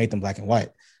 They just made them black and white.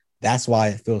 That's why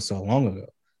it feels so long ago.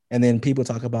 And then people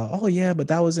talk about, oh yeah, but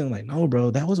that wasn't like, no,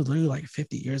 bro, that was literally like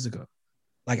 50 years ago.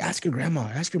 Like ask your grandma,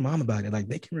 ask your mom about it. Like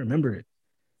they can remember it.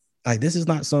 Like this is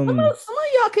not Some some, of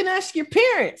y'all can ask your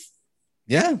parents.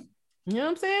 yeah. You know what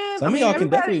I'm saying? I Some of mean, y'all can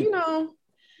everybody, definitely, I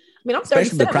mean, I'm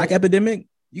especially the 37. crack epidemic,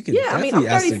 you can Yeah, I mean, I'm definitely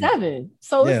ask them. 37.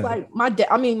 So it's Yeah. like my dad.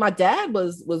 I mean, my dad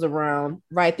was around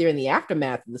right there in the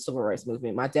aftermath of the civil rights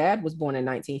movement. My dad was born in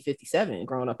 1957,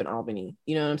 growing up in Albany.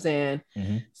 You know what I'm saying?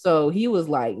 Mm-hmm. So he was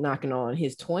like knocking on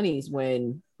his 20s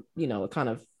when, it kind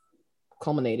of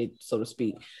culminated, so to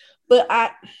speak. But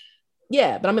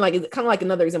but I mean, like, it's kind of like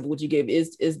another example. What you give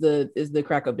is the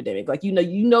crack epidemic. Like, you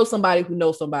know somebody who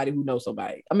knows somebody who knows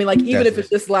somebody. I mean, like, even if it's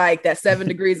just like that 7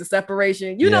 degrees of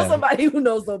separation, you know somebody who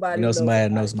knows somebody. You know who somebody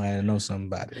that knows somebody that knows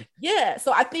somebody. Yeah.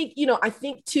 So I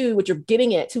think too, what you're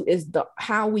getting at too is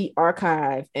how we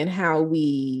archive and how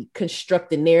we construct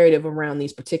the narrative around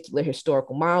these particular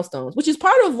historical milestones, which is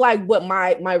part of like what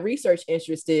my research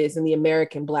interest is in the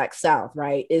American Black South,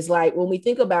 right? Is like when we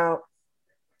think about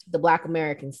the Black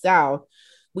American South,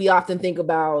 we often think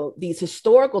about these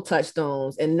historical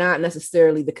touchstones and not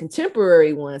necessarily the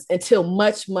contemporary ones until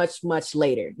much, much, much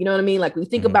later. You know what I mean? Like we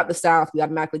think about the South, we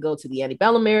automatically go to the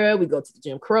antebellum era, we go to the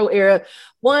Jim Crow era.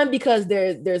 One, because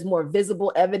there's more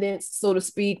visible evidence, so to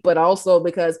speak, but also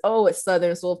because, it's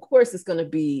Southern. So of course it's going to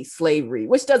be slavery,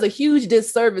 which does a huge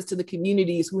disservice to the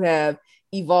communities who have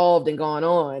evolved and gone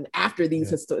on after these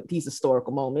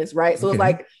historical moments, right? So it's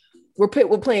like, we're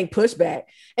playing pushback.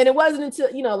 And it wasn't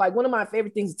until, like one of my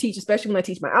favorite things to teach, especially when I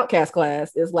teach my outcast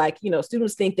class, is like,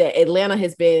 students think that Atlanta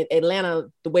has been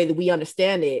Atlanta the way that we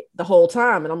understand it the whole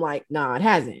time. And I'm like, nah, it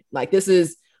hasn't. Like this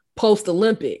is post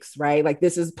Olympics, right? Like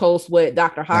this is post what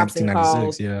Dr. Hobson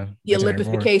calls the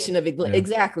Olympification of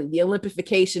exactly the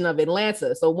Olympification of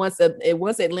Atlanta. So once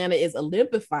Atlanta is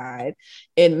Olympified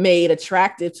and made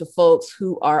attractive to folks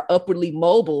who are upwardly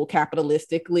mobile,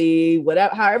 capitalistically,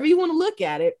 whatever, however you want to look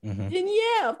at it, then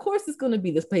yeah, of course it's going to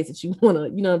be this place that you want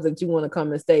to, that you want to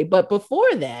come and stay. But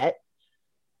before that,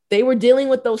 they were dealing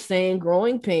with those same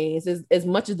growing pains as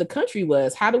much as the country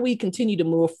was. How do we continue to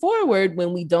move forward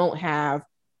when we don't have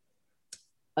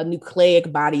a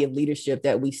nucleic body of leadership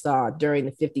that we saw during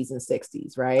the 50s and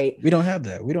 60s, right? We don't have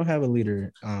that. We don't have a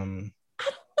leader. I don't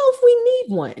know if we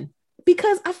need one,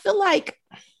 because I feel like,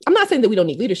 I'm not saying that we don't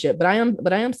need leadership, but I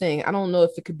am saying I don't know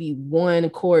if it could be one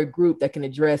core group that can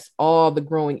address all the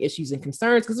growing issues and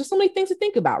concerns, because there's so many things to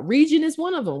think about. Region is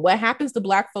one of them. What happens to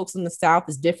Black folks in the South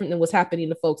is different than what's happening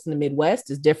to folks in the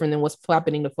Midwest, is different than what's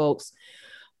happening to folks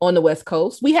on the West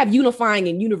Coast. We have unifying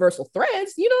and universal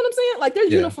threads. You know what I'm saying? Like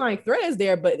there's unifying threads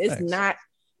there, but it's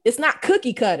not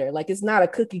cookie cutter. Like it's not a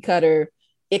cookie cutter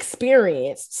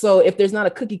experience. So if there's not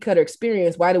a cookie cutter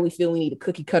experience, why do we feel we need a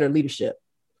cookie cutter leadership?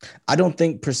 I don't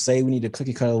think per se we need a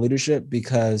cookie cutter leadership,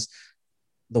 because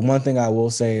the one thing I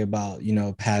will say about,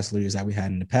 past leaders that we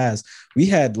had in the past, we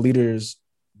had leaders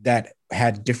that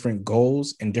had different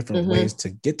goals and different ways to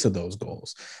get to those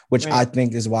goals, which I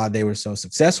think is why they were so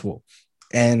successful.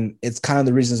 And it's kind of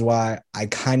the reasons why I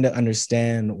kind of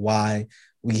understand why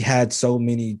we had so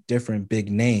many different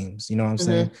big names, you know what I'm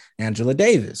saying? Angela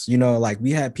Davis, like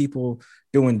we had people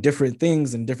doing different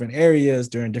things in different areas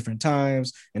during different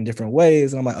times in different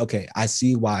ways. And I'm like, okay, I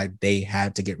see why they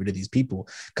had to get rid of these people.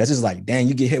 Cause it's like, dang,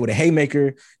 you get hit with a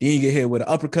haymaker, then you get hit with an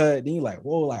uppercut. Then you're like,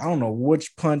 whoa, like, I don't know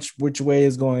which punch, which way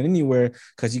is going anywhere.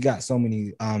 Cause you got so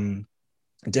many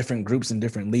different groups and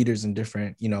different leaders and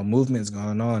different, movements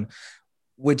going on.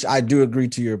 Which I do agree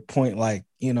to your point, like,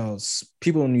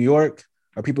 people in New York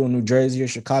or people in New Jersey or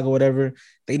Chicago, whatever,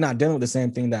 they not dealing with the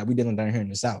same thing that we dealing down here in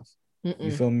the South. You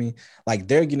feel me? Like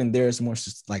they're getting theirs more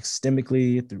like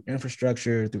systemically through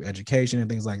infrastructure, through education and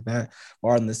things like that.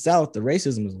 Or in the South, the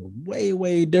racism is way,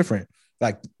 way different.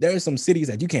 Like there are some cities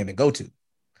that you can't even go to.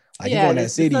 Like you go in that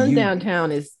city,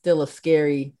 downtown is still a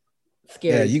scary.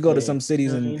 Yeah, you go to some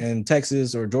cities in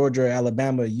Texas or Georgia or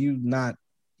Alabama, you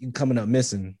coming up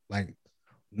missing, like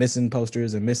missing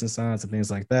posters and missing signs and things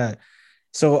like that.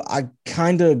 So I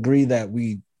kind of agree that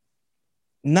we,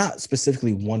 not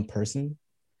specifically one person,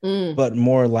 but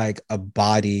more like a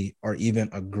body or even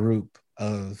a group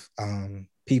of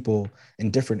people in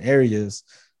different areas.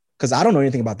 Because I don't know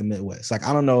anything about the Midwest. Like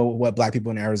I don't know what Black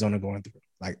people in Arizona are going through.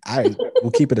 Like I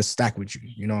will keep it a stack with you.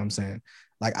 You know what I'm saying?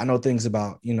 Like I know things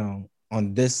about,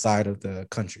 on this side of the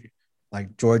country.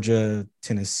 like Georgia,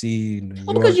 Tennessee, New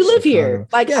Well, because York, you live Chicago. here.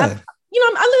 Like, Yeah,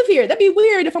 I live here. That'd be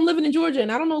weird if I'm living in Georgia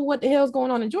and I don't know what the hell's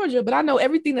going on in Georgia, but I know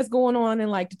everything that's going on in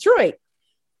like Detroit.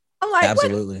 I'm like, what?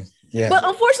 absolutely. Yeah. But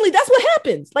unfortunately, that's what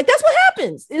happens. Like, that's what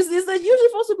happens. Is that usually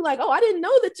folks will be like, oh, I didn't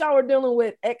know that y'all were dealing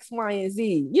with X, Y, and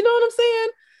Z. You know what I'm saying?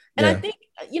 And I think,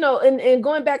 and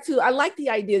going back to, I like the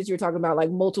ideas you're talking about, like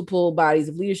multiple bodies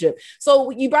of leadership.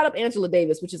 So you brought up Angela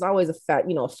Davis, which is always a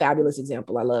fabulous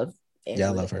example. I love Angela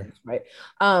I love her. Davis, right.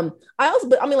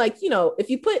 But I mean, like, if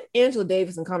you put Angela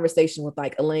Davis in conversation with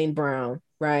like Elaine Brown,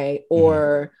 right,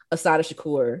 or Asada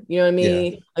Shakur, you know what I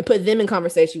mean? And put them in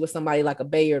conversation with somebody like a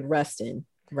Bayard Rustin,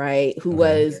 right, who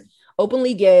was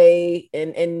openly gay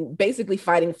and basically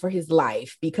fighting for his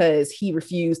life because he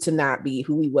refused to not be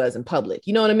who he was in public.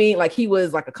 You know what I mean? Like, he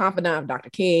was like a confidant of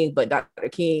Dr. King, but Dr.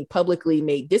 King publicly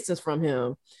made distance from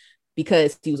him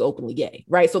because he was openly gay,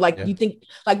 right? So like, you think,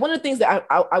 like, one of the things that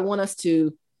I want us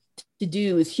to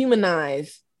do is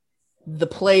humanize the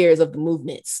players of the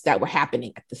movements that were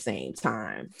happening at the same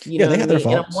time. You know, they had their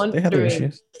faults. They had their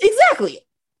issues. Exactly.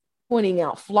 Pointing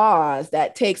out flaws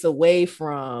that takes away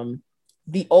from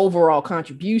the overall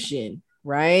contribution,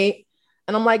 right?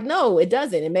 And I'm like, no, it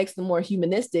doesn't. It makes them more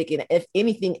humanistic. And if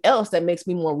anything else, that makes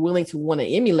me more willing to want to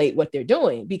emulate what they're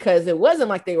doing, because it wasn't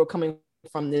like they were coming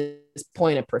from this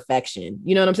point of perfection.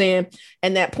 You know what I'm saying?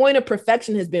 And that point of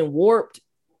perfection has been warped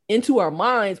into our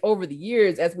minds over the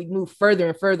years as we move further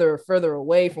and further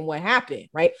away from what happened,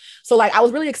 right? So like, I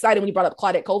was really excited when you brought up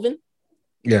Claudette Colvin.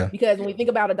 Yeah. Because when we think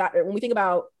about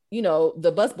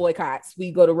the bus boycotts,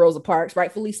 we go to Rosa Parks,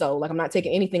 rightfully so. Like, I'm not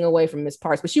taking anything away from Miss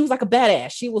Parks, but she was like a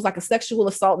badass. She was like a sexual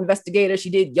assault investigator. She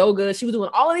did yoga. She was doing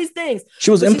all of these things.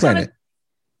 She was implanted.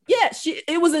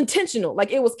 It was intentional.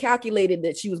 Like, it was calculated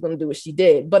that she was going to do what she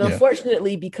did. But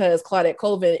unfortunately, because Claudette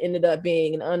Colvin ended up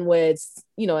being an unwed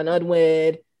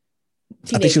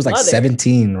teenage I think she was like mother,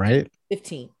 17, right?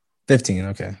 15.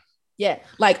 Okay. Yeah.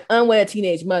 Like, unwed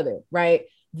teenage mother, right?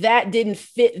 That didn't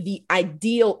fit the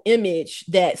ideal image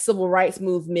that civil rights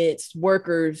movements,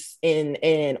 workers,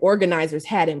 and organizers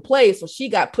had in place. So she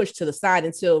got pushed to the side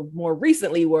until more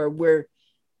recently, where we're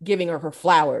giving her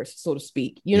flowers, so to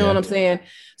speak. You know what I'm saying?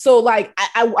 So like,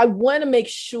 I want to make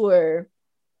sure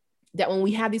that when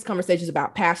we have these conversations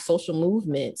about past social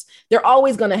movements, they're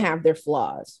always going to have their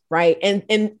flaws, right? And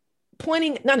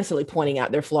not necessarily pointing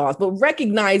out their flaws, but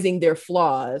recognizing their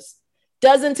flaws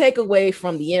doesn't take away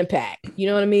from the impact. You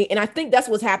know what I mean? And I think that's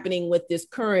what's happening with this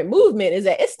current movement, is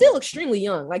that it's still extremely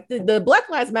young. Like, the Black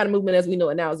Lives Matter movement, as we know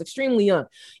it now, is extremely young.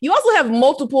 You also have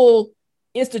multiple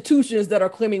institutions that are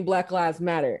claiming Black Lives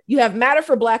Matter. You have Matter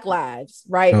for Black Lives,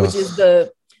 right?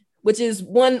 Which is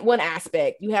one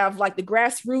aspect. You have like the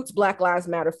grassroots Black Lives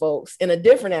Matter folks in a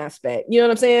different aspect. You know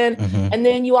what I'm saying? And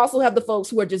then you also have the folks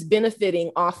who are just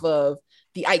benefiting off of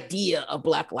the idea of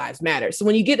Black Lives Matter. So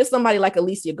when you get to somebody like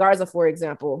Alicia Garza, for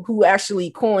example, who actually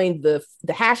coined the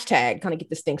hashtag, kind of get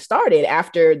this thing started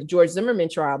after the George Zimmerman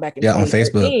trial back in 2013. On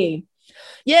Facebook.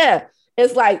 Yeah.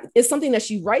 It's like, it's something that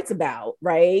she writes about,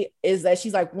 right? Is that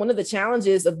she's like, one of the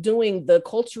challenges of doing the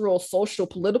cultural, social,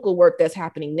 political work that's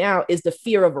happening now is the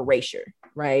fear of erasure,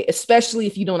 right? Especially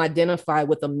if you don't identify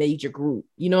with a major group.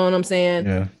 You know what I'm saying?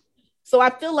 Yeah. So I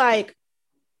feel like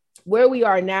where we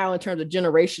are now in terms of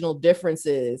generational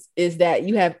differences is that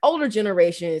you have older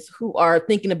generations who are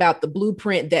thinking about the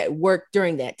blueprint that worked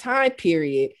during that time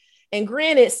period. And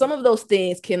granted, some of those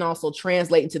things can also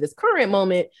translate into this current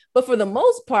moment, but for the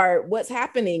most part, what's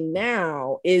happening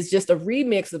now is just a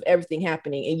remix of everything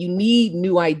happening. And you need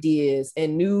new ideas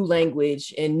and new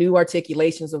language and new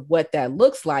articulations of what that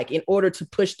looks like in order to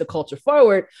push the culture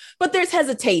forward. But there's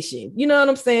hesitation. You know what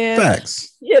I'm saying?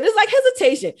 Facts. Yeah, there's like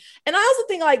hesitation. And I also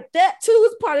think like that too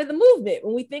is part of the movement.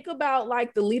 When we think about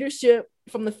like the leadership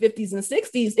from the 50s and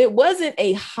 60s, it wasn't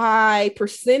a high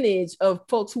percentage of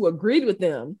folks who agreed with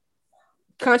them,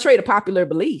 contrary to popular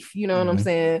belief. You know what I'm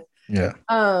saying? Yeah.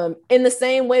 In the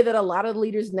same way that a lot of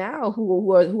leaders now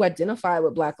who identify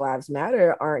with Black Lives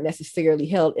Matter aren't necessarily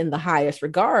held in the highest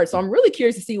regard. So I'm really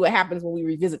curious to see what happens when we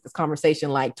revisit this conversation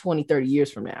like 20, 30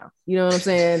 years from now. You know what I'm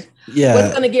saying? Yeah.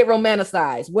 What's going to get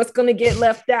romanticized? What's going to get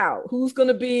left out? Who's going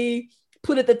to be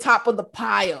put at the top of the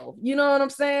pile? You know what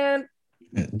I'm saying?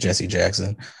 Jesse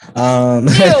Jackson.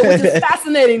 Which is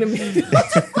fascinating to me.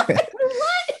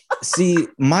 See,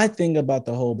 my thing about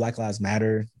the whole Black Lives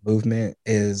Matter movement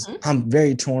is I'm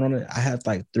very torn on it. I have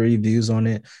like 3 views on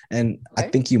it. And I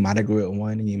think you might agree with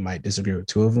one and you might disagree with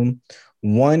 2 of them.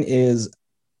 One is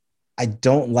I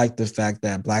don't like the fact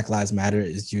that Black Lives Matter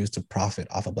is used to profit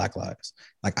off of Black lives.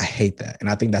 Like, I hate that. And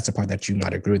I think that's the part that you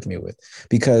might agree with me with,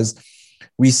 because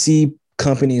we see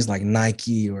companies like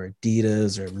Nike or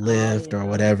Adidas or Lyft or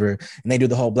whatever, and they do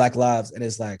the whole Black Lives, and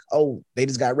it's like, oh, they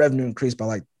just got revenue increased by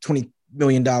like $20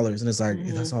 million, and it's like,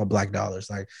 yeah, that's all Black dollars.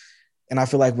 Like, and I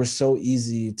feel like we're so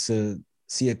easy to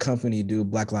see a company do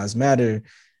Black Lives Matter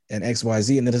and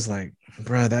XYZ, and then it's like,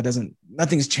 bro,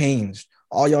 nothing's changed.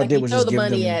 All y'all did was just give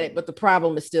money at it, but the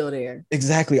problem is still there.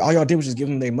 Exactly. All y'all did was just give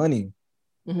them their money.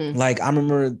 Like, I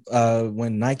remember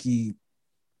when Nike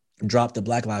dropped the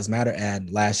Black Lives Matter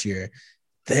ad last year,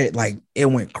 it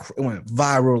went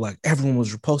viral. Like, everyone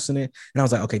was reposting it, and I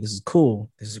was like, okay, this is cool.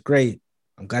 This is great.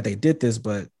 I'm glad they did this,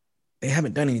 but they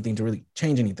haven't done anything to really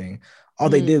change anything. All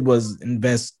they did was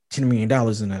invest $10 million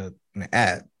in an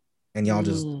ad, and y'all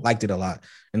just liked it a lot,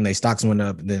 and their stocks went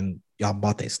up, and then y'all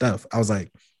bought their stuff. I was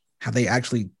like, have they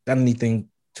actually done anything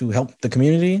to help the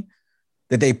community?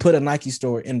 Did they put a Nike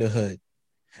store in the hood?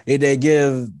 Did they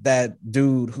give that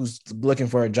dude who's looking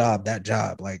for a job that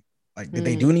job? Like, did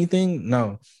they do anything?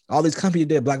 No. All these companies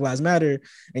did Black Lives Matter,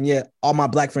 and yet all my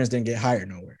Black friends didn't get hired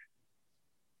nowhere.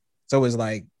 So it's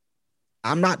like,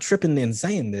 I'm not tripping in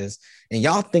saying this, and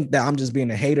y'all think that I'm just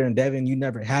being a hater, and Devin, you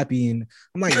never happy. And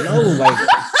I'm like, no,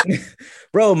 like,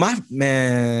 bro, my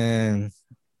man,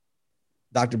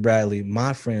 Dr. Bradley,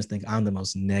 my friends think I'm the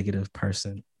most negative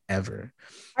person ever.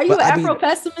 Are you an Afro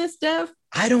pessimist, Dev?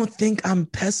 I don't think I'm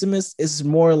pessimist. It's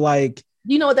more like,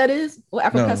 do you know what that is? What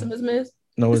Afro pessimism is?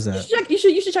 No, what is that? You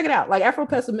should check it out. Like, Afro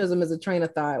pessimism is a train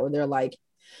of thought where they're like,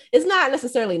 it's not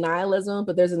necessarily nihilism,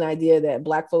 but there's an idea that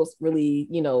Black folks really,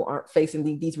 aren't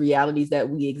facing these realities that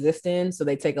we exist in. So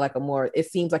they take like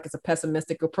it seems like it's a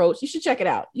pessimistic approach. You should check it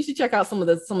out. You should check out some of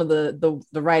the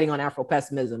writing on Afro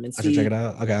pessimism and see. I should check it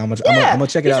out. Okay, I'm gonna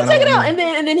check it out. Check it out and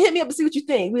then hit me up and see what you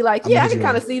think. Be like, yeah, I can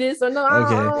kind of see this, or no,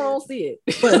 I don't see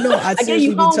it. But no, I gave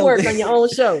you homework on your own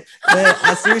show. Man,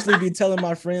 I seriously be telling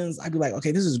my friends, I'd be like,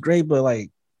 okay, this is great, but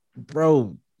like,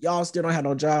 bro, y'all still don't have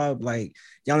no job. Like,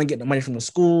 y'all didn't get the money from the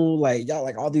school. Like, y'all,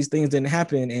 like, all these things didn't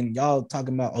happen, and y'all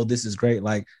talking about, oh, this is great.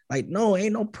 Like no,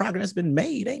 ain't no progress been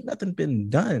made. Ain't nothing been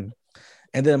done.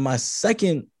 And then my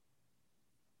second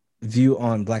view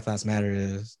on Black Lives Matter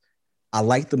is, I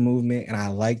like the movement, and I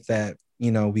like that,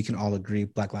 we can all agree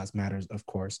Black Lives Matters, of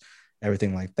course,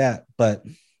 everything like that. But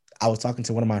I was talking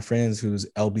to one of my friends who's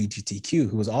LGBTQ,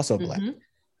 who was also Black,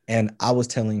 and I was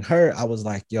telling her, I was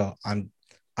like, yo, I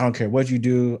don't care what you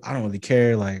do. I don't really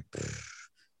care. Like,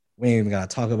 we ain't even gotta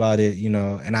talk about it,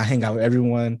 and I hang out with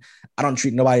everyone. I don't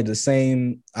treat nobody the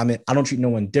same. I mean, I don't treat no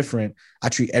one different. I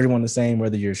treat everyone the same,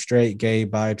 whether you're straight, gay,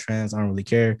 bi, trans, I don't really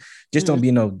care. Just don't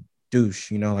be no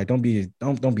douche, like, don't be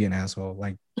an asshole.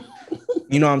 Like,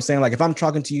 you know what I'm saying? Like, if I'm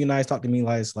talking to you nice, talk to me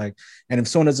nice. Like, and if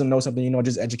someone doesn't know something,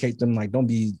 just educate them. Like, don't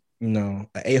be, an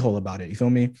a-hole about it. You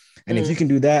feel me? And if you can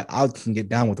do that, I can get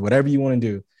down with whatever you want to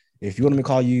do. If you want me to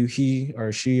call you he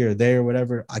or she or they or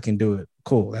whatever, I can do it.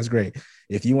 Cool. That's great.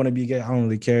 If you want to be gay, I don't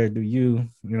really care. Do you?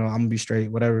 I'm going to be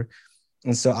straight, whatever.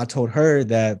 And so I told her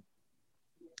that,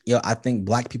 I think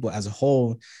Black people as a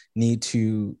whole need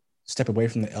to step away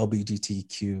from the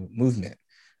LGBTQ movement,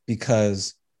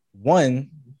 because one,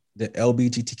 the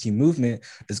LGBTQ movement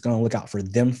is going to look out for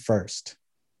them first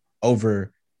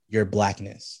over your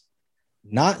Blackness.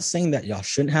 Not saying that y'all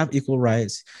shouldn't have equal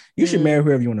rights. You should marry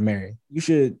whoever you want to marry. You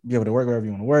should be able to work wherever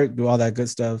you want to work, do all that good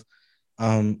stuff.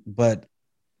 But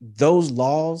those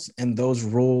laws and those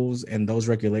rules and those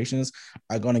regulations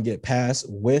are going to get passed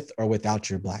with or without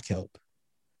your Black help.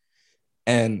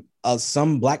 And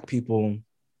some Black people,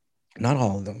 not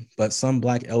all of them, but some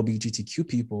Black LGBTQ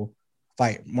people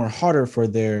fight more harder for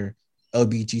their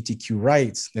LGBTQ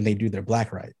rights than they do their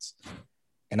Black rights.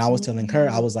 And I was telling her,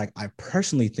 I was like, I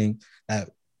personally think that,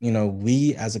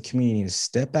 we as a community need to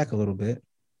step back a little bit,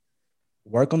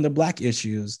 work on the Black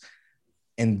issues,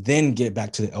 and then get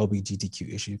back to the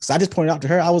LGBTQ issue. Because I just pointed out to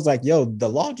her, I was like, yo,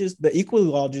 the equality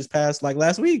law just passed like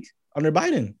last week under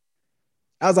Biden.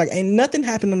 I was like, ain't nothing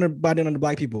happened under Biden under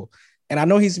Black people. And I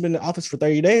know he's been in office for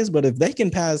 30 days, but if they can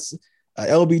pass a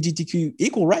LGBTQ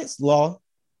equal rights law,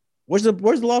 where's the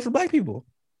law for Black people?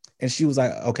 And she was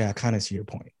like, okay, I kind of see your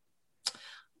point.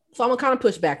 So I'm gonna kind of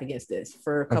push back against this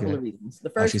for a couple of reasons. The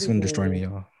first, she's gonna destroy me,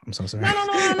 y'all. I'm so sorry. No.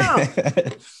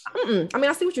 I mean,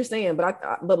 I see what you're saying,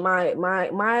 but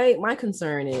my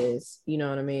concern is, you know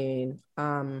what I mean.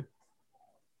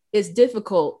 It's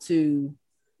difficult to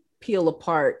peel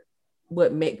apart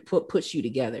what puts you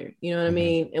together. You know what I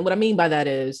mean? And what I mean by that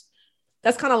is,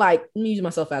 that's kind of like, let me use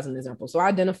myself as an example. So I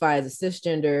identify as a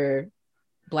cisgender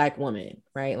Black woman,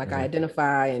 right? Like I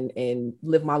identify and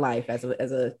live my life as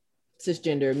a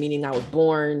cisgender, meaning I was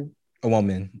born a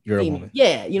woman. You're a woman.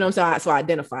 Yeah, you know what I'm saying? So I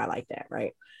identify like that,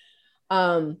 right?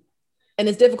 And And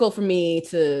it's difficult for me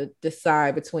to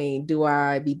decide between, do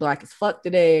I be black as fuck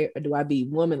today or do I be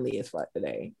womanly as fuck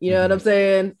today? You know what I'm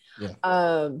saying?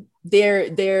 Yeah.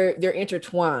 They're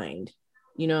intertwined.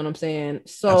 You know what I'm saying?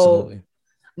 So absolutely.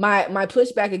 My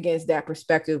pushback against that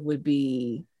perspective would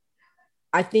be,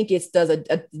 I think it does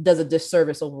a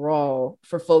disservice overall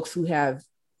for folks who have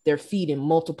their feet in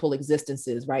multiple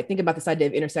existences, right? Think about this idea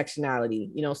of intersectionality,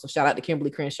 you know, so shout out to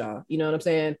Kimberly Crenshaw, you know what I'm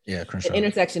saying? Yeah, Crenshaw. And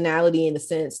intersectionality in the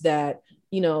sense that,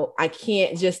 you know, I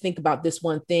can't just think about this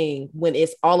one thing when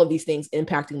it's all of these things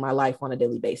impacting my life on a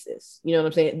daily basis. You know what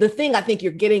I'm saying? The thing I think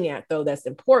you're getting at, though, that's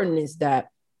important is that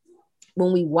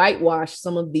when we whitewash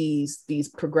some of these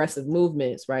progressive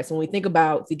movements, right? So when we think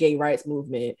about the gay rights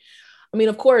movement, I mean,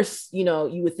 of course, you know,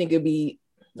 you would think it'd be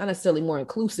not necessarily more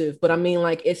inclusive, but I mean,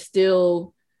 like, it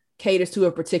still caters to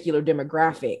a particular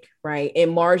demographic, right?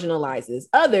 And marginalizes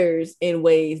others in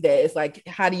ways that it's like,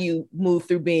 how do you move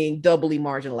through being doubly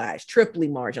marginalized, triply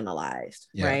marginalized,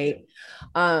 right?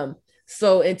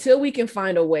 So until we can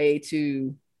find a way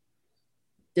to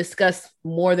discuss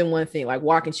more than one thing, like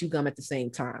walk and chew gum at the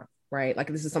same time, right? Like,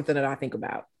 this is something that I think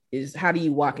about, is how do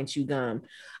you walk and chew gum?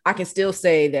 I can still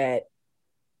say that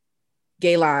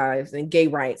gay lives and gay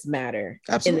rights matter.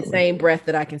 Absolutely. In the same breath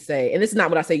that I can say, and this is not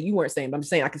what I say you weren't saying, but I'm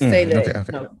just saying I can say that,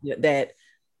 you know, that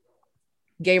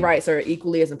gay rights are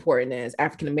equally as important as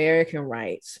African-American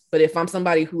rights. But if I'm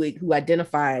somebody who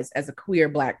identifies as a queer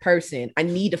Black person, I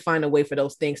need to find a way for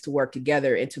those things to work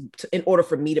together and to in order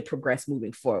for me to progress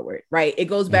moving forward, right? It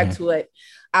goes back to what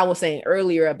I was saying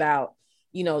earlier about,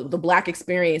 you know, the Black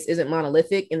experience isn't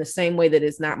monolithic in the same way that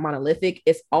it's not monolithic.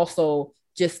 It's also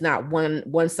just not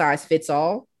one size fits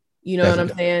all. You know Definitely.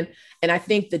 What I'm saying? And I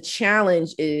think the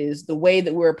challenge is the way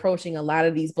that we're approaching a lot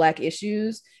of these Black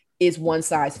issues is one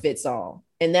size fits all.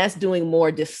 And that's doing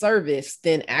more disservice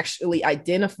than actually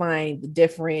identifying the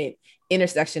different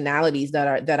intersectionalities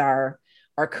that are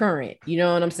current. You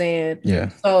know what I'm saying?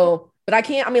 Yeah. So, but I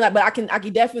can't, I mean, like, but I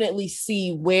can definitely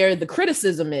see where the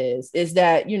criticism is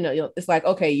that, you know, it's like,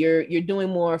 okay, you're doing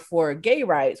more for gay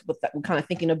rights, but we're kind of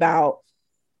thinking about,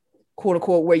 quote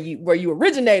unquote, where you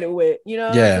originated with, you know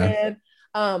what I'm saying?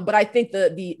 But I think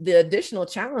the additional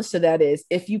challenge to that is,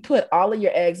 if you put all of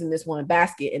your eggs in this one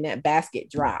basket and that basket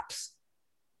drops,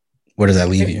 where does that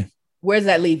leave you? Where does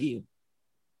that leave you?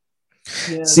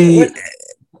 Yeah. See,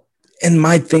 and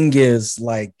my thing is,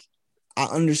 like, I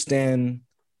understand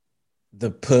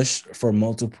the push for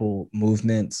multiple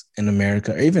movements in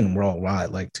America, or even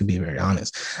worldwide, like, to be very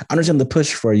honest. I understand the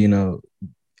push for, you know,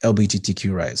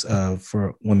 LGBTQ rights,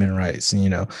 for women rights, and, you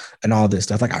know, and all this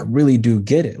stuff. Like, I really do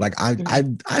get it. Like,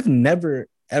 I've never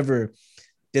ever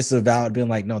disavowed being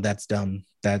like, no, that's dumb.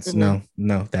 That's no,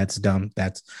 that's dumb.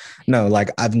 That's no, like,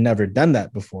 I've never done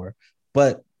that before.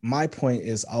 But my point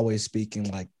is always speaking,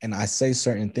 like, and I say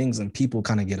certain things and people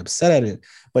kind of get upset at it,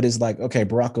 but it's like, okay,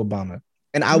 Barack Obama.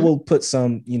 And I will put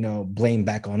some, you know, blame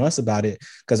back on us about it,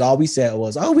 because all we said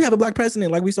was, oh, we have a Black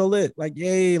president. Like, we so lit. Like,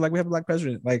 yay, like, we have a Black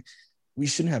president. Like, we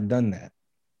shouldn't have done that.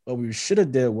 What we should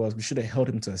have did was we should have held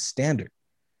him to a standard.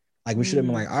 Like, we should have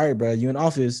been like, all right, bro, you in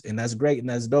office, and that's great and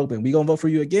that's dope, and we gonna vote for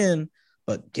you again,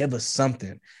 but give us something.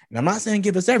 And I'm not saying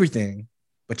give us everything,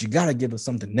 but you gotta give us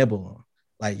something to nibble on.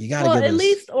 Like, you gotta give at us,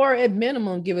 least, or at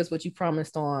minimum, give us what you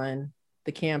promised on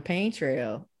the campaign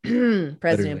trail.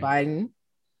 President Biden.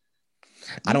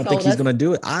 I don't think he's gonna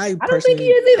do it. I don't think he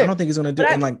is either. I don't think he's gonna do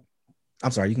it. And, like,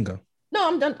 I'm sorry, you can go. No,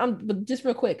 I'm done. But just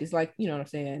real quick, it's like, you know what I'm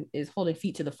saying, is holding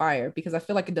feet to the fire, because I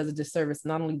feel like it does a disservice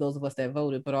not only those of us that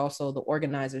voted, but also the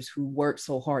organizers who worked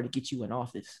so hard to get you in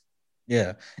office.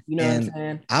 Yeah, you know what I'm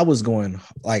saying. I was going,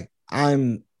 like,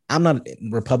 I'm not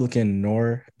Republican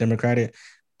nor Democratic.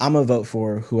 I'm gonna vote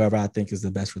for whoever I think is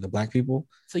the best for the Black people.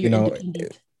 So you're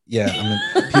independent. Yeah, I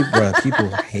mean,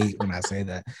 people hate when I say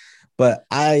that. But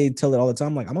I tell it all the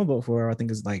time, like, I'm gonna vote for whoever I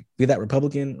think is, like, be that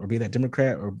Republican or be that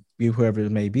Democrat or be whoever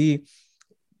it may be.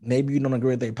 Maybe you don't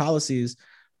agree with their policies,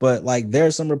 but, like, there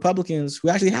are some Republicans who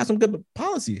actually have some good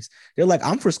policies. They're like,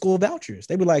 I'm for school vouchers.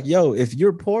 They be like, yo, if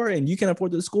you're poor and you can't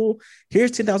afford the school,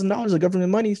 here's $10,000 of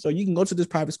government money so you can go to this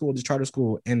private school, this charter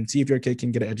school, and see if your kid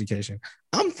can get an education.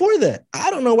 I'm for that.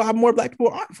 I don't know why more Black people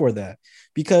aren't for that,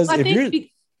 because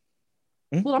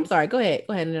well, I'm sorry. Go ahead.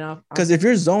 And then because if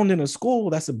you're zoned in a school,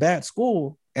 that's a bad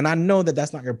school. And I know that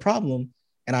that's not your problem.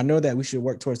 And I know that we should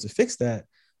work towards to fix that.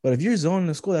 But if you're zoned in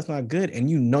a school that's not good, and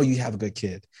you know you have a good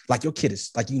kid, like, your kid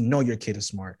is, like, you know your kid is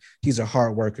smart. He's a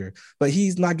hard worker, but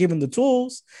he's not given the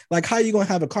tools. Like, how are you going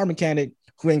to have a car mechanic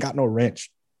who ain't got no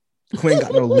wrench, who ain't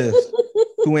got no lift,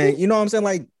 who ain't, you know what I'm saying?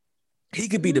 Like, he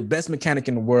could be the best mechanic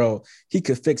in the world. He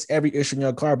could fix every issue in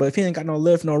your car, but if he ain't got no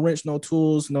lift, no wrench, no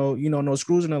tools, no, you know, no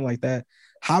screws or nothing like that,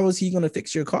 how is he going to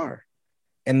fix your car?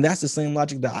 And that's the same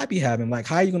logic that I be having. Like,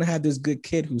 how are you going to have this good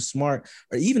kid who's smart,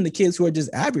 or even the kids who are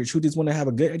just average, who just want to have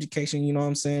a good education, you know what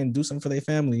I'm saying, do something for their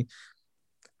family?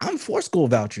 I'm for school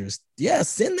vouchers. Yeah,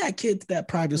 send that kid to that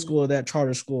private school, or that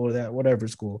charter school, or that whatever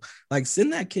school. Like,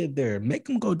 send that kid there. Make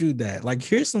them go do that. Like,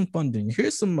 here's some funding.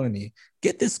 Here's some money.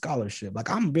 Get this scholarship.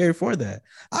 Like, I'm very for that.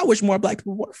 I wish more Black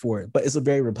people work for it, but it's a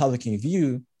very Republican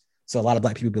view. So a lot of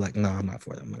Black people be like, no, I'm not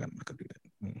for that. I'm not gonna do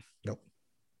that. Nope.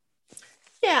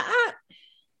 Yeah,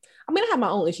 I mean, I have my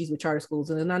own issues with charter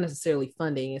schools, and it's not necessarily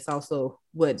funding. It's also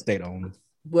what state-owned,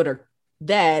 what are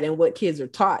that, and what kids are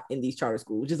taught in these charter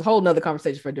schools, which is a whole nother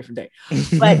conversation for a different day.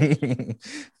 But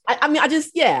I mean, I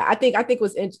think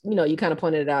what's you kind of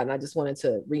pointed it out, and I just wanted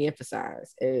to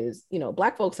reemphasize is,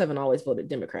 Black folks haven't always voted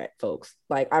Democrat, folks.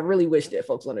 Like, I really wish that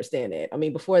folks understand that. I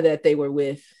mean, before that, they were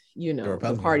with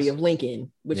the party of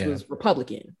Lincoln, which was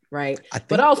Republican, right?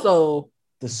 But also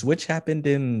the switch happened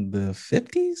in the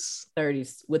 50s,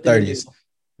 30s with the 30s.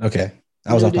 Okay.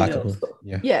 I was off pocket.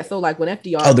 Yeah. So like when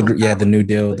FDR, the New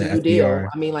Deal, the FDR.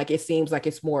 I mean, like, it seems like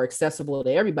it's more accessible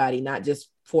to everybody, not just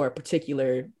for a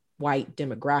particular white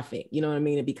demographic. You know what I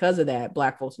mean? And because of that,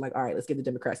 Black folks are like, all right, let's give the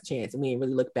Democrats a chance. And we ain't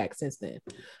really looked back since then.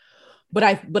 But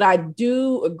I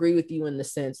do agree with you in the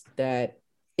sense that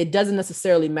it doesn't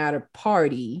necessarily matter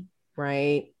party,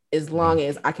 right? As long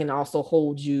as I can also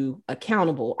hold you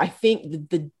accountable. I think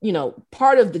the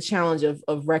part of the challenge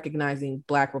of recognizing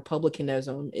Black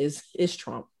Republicanism is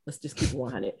Trump. Let's just keep it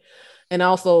 100. And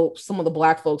also some of the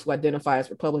Black folks who identify as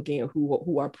Republican,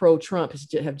 who are pro-Trump,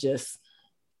 have just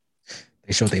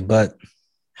they show their butt.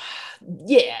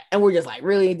 Yeah, and we're just like,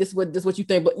 really, this what you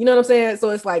think? But you know what I'm saying? So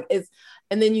it's like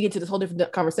and then you get to this whole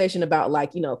different conversation about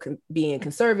like, being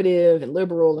conservative and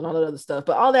liberal and all that other stuff.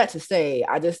 But all that to say,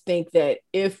 I just think that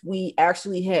if we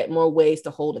actually had more ways to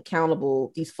hold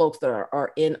accountable these folks that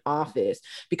are in office,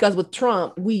 because with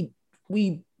Trump, we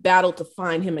battled to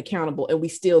find him accountable, and we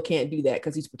still can't do that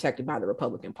because he's protected by the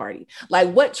Republican Party.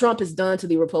 Like, what Trump has done to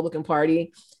the Republican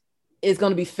Party is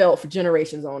going to be felt for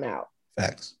generations on out.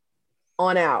 Facts.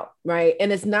 On out, right?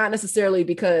 And it's not necessarily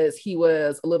because he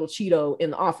was a little Cheeto in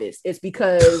the office. It's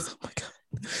because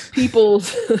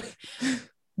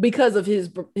because of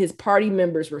his party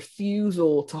members'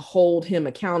 refusal to hold him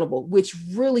accountable, which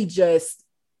really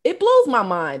it blows my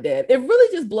mind, Deb. It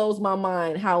really just blows my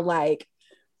mind how like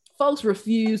folks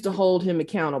refuse to hold him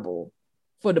accountable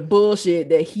for the bullshit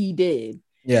that he did.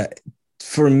 Yeah.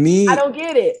 For me, I don't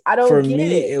get it.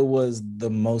 It was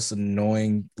the most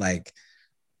annoying, like,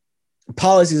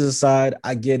 policies aside,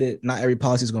 I get it. Not every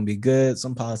policy is going to be good.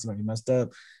 Some policies might be messed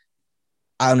up.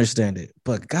 I understand it.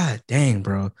 But god dang,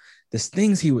 bro, there's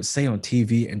things he would say on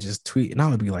TV and just tweet, and I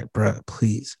would be like, bro,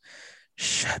 please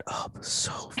shut up.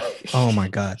 Oh my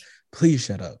God, please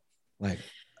shut up. Like,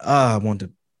 I want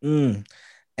to.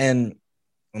 And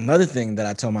another thing that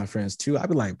I tell my friends too, I'd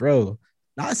be like, bro,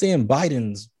 not saying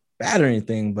Biden's bad or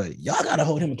anything, but y'all got to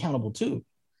hold him accountable too.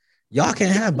 Y'all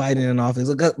can't have Biden in office.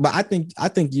 But I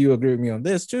think you agree with me on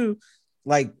this too.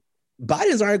 Like,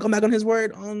 Biden's already gone back on his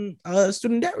word on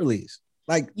student debt release.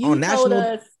 Like, you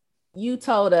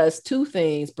told us two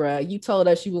things, bro. You told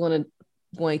us you were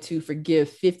going to forgive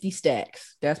 50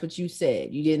 stacks. That's what you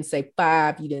said. You didn't say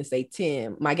 5. You didn't say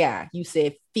 10. My guy, you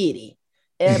said 50.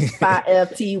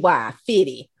 F-I-F-T-Y,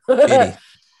 50. 50.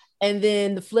 And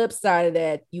then the flip side of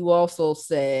that, you also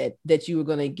said that you were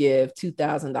going to give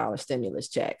 $2,000 stimulus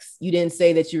checks. You didn't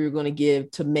say that you were going to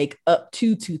give to make up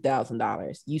to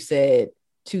 $2,000. You said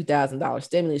 $2,000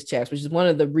 stimulus checks, which is one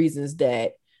of the reasons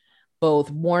that both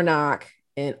Warnock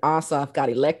and Ossoff got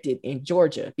elected in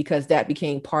Georgia, because that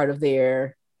became part of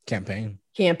their campaign.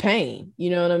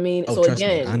 You know what I mean? Oh, so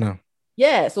again, I know.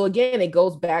 Yeah. So again, it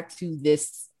goes back to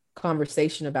this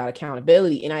conversation about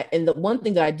accountability. And the one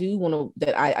thing that I do want to,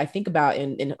 that I think about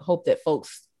and hope that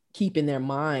folks keep in their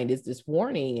mind is this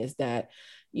warning is that,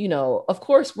 of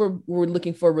course we're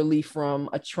looking for relief from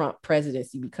a Trump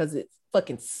presidency because it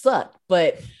fucking sucked.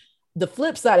 But the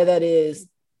flip side of that is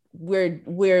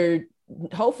we're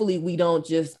hopefully we don't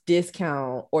just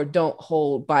discount or don't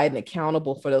hold Biden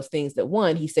accountable for those things that,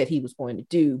 one, he said he was going to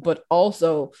do, but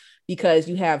also because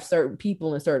you have certain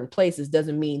people in certain places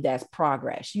doesn't mean that's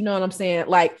progress. You know what I'm saying?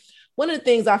 Like, one of the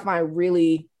things I find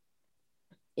really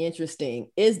interesting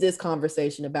is this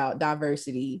conversation about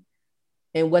diversity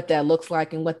and what that looks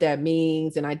like and what that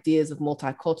means and ideas of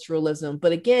multiculturalism.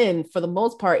 But again, for the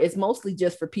most part, it's mostly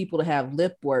just for people to have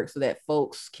lip work so that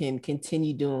folks can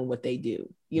continue doing what they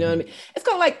do. You know what I mean? It's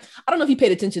kind of like, I don't know if you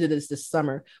paid attention to this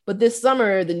summer, but this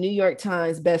summer, the New York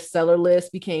Times bestseller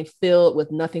list became filled with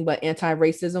nothing but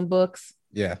anti-racism books.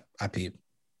 Yeah, I peeped.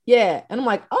 Yeah. And I'm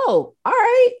like, oh, all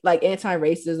right. Like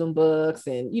anti-racism books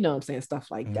and you know what I'm saying, stuff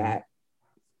like that.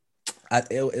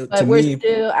 To But we're me,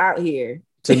 still out here.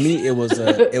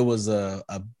 it was a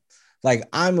like,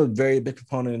 I'm a very big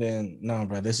proponent in, no,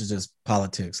 bro, this is just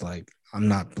politics. Like, I'm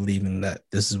not believing that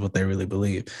this is what they really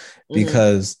believe,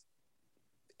 because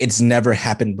it's never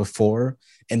happened before.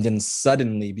 And then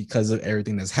suddenly, because of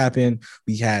everything that's happened,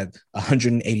 we had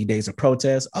 180 days of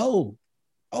protest.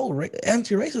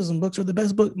 Anti-racism books are the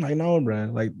best book. Like, no, bro,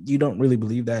 like, you don't really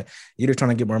believe that. You're either trying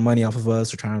to get more money off of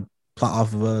us, or trying to plot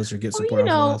off of us, or get Or, support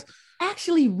you off of know, us.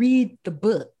 actually read the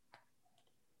book.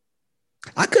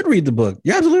 I could read the book.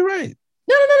 You're absolutely right.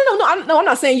 No. I'm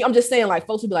not saying. I'm just saying, like,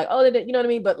 folks would be like, oh, you know what I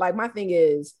mean. But like, my thing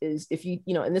is if you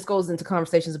know, and this goes into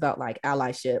conversations about like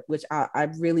allyship, which I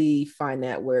really find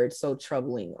that word so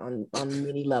troubling on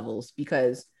many levels,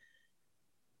 because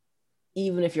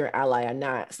even if you're an ally or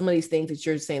not, some of these things that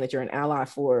you're saying that you're an ally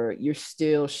for, you're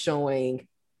still showing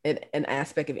an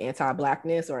aspect of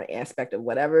anti-blackness or an aspect of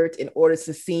whatever in order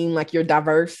to seem like you're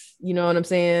diverse. You know what I'm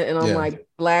saying? And I'm like,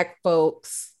 Black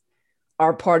folks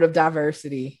are part of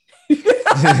diversity.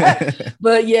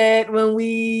 But yet when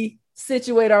we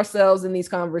situate ourselves in these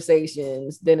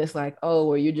conversations, then it's like, oh,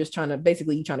 well, you're just trying to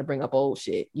bring up old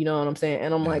shit. You know what I'm saying?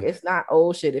 And I'm like, it's not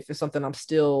old shit if it's something I'm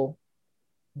still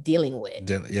dealing with.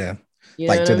 Yeah. You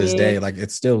like, to this day, like,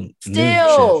 it's still new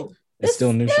shit. It's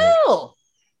still new shit.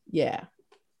 Yeah.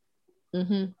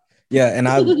 Yeah. And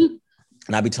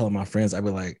I'd be telling my friends, I'd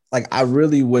be like, I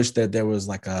really wish that there was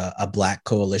like a Black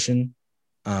coalition.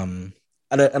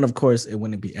 And of course, it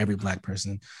wouldn't be every Black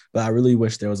person, but I really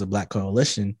wish there was a Black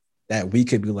coalition that we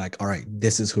could be like, all right,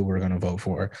 this is who we're going to vote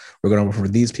for. We're going to vote for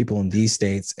these people in these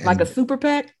states. And, like a super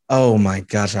PAC? Oh my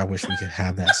gosh, I wish we could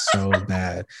have that so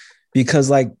bad. Because,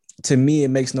 like, to me, it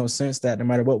makes no sense that no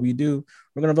matter what we do,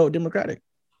 we're going to vote Democratic.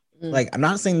 Like, I'm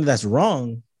not saying that's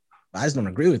wrong, but I just don't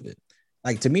agree with it.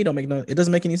 Like, to me, it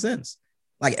doesn't make any sense.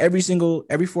 Like, every 4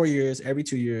 years, every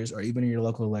 2 years, or even in your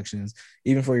local elections,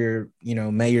 even for your,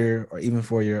 mayor, or even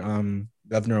for your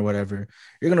governor or whatever,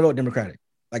 you're going to vote Democratic.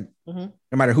 Like, no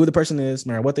matter who the person is,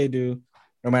 no matter what they do,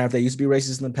 no matter if they used to be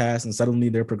racist in the past and suddenly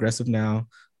they're progressive now,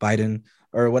 Biden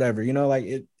or whatever, like,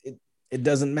 it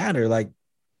doesn't matter. Like,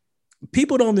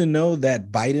 people don't even know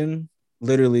that Biden,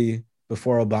 literally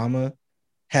before Obama,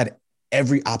 had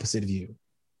every opposite view.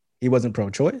 He wasn't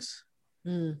pro-choice.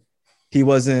 He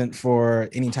wasn't for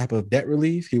any type of debt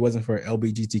relief. He wasn't for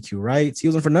LGBTQ rights. He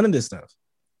wasn't for none of this stuff.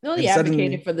 No, he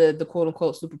advocated for the quote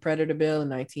unquote super predator bill in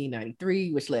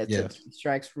 1993, which led to the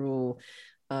strikes rule.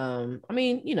 I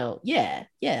mean, yeah,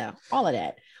 all of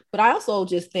that. But I also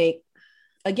just think,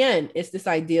 again, it's this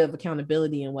idea of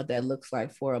accountability and what that looks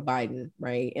like for a Biden,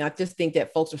 right? And I just think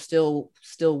that folks are still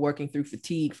working through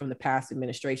fatigue from the past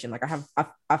administration. Like,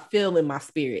 I feel in my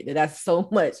spirit that that's so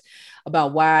much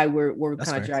about why we're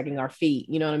kind of dragging our feet.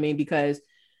 You know what I mean? Because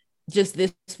just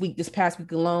this past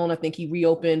week alone, I think he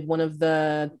reopened one of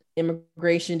the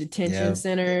immigration detention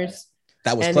centers.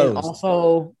 That was closed. Then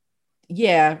also,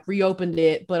 reopened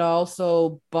it, but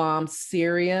also bombed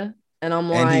Syria. And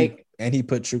I'm and he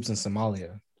put troops in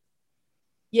Somalia.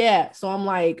 Yeah. So I'm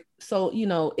like,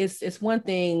 it's one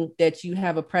thing that you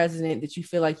have a president that you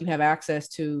feel like you have access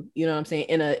to, you know what I'm saying,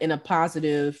 in a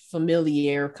positive,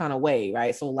 familiar kind of way,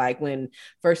 right? So like when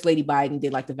First Lady Biden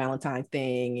did like the Valentine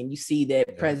thing, and you see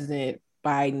that President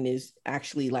Biden is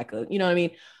actually like you know what I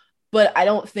mean? But I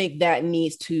don't think that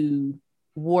needs to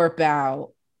warp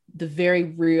out the very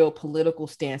real political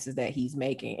stances that he's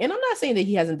making. And I'm not saying that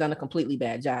he hasn't done a completely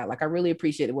bad job. Like, I really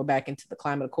appreciate that we're back into the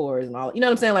climate accords and all, you know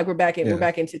what I'm saying? Like, we're back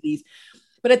into these,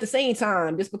 but at the same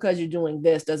time, just because you're doing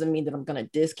this doesn't mean that I'm going to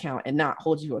discount and not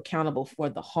hold you accountable for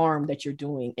the harm that you're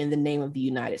doing in the name of the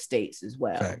United States as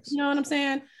well. Facts. You know what I'm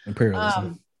saying?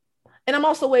 Imperialism. And I'm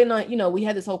also waiting on, we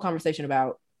had this whole conversation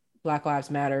about Black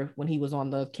Lives Matter when he was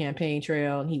on the campaign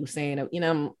trail, and he was saying,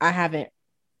 I haven't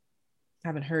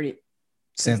heard it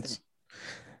since.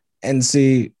 And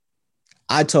see,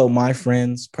 I told my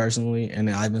friends personally, and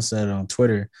I even said it on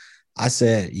Twitter, I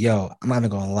said, yo, I'm not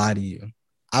even gonna lie to you.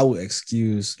 I will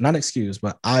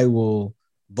but I will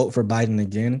vote for Biden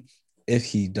again if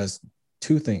he does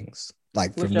two things.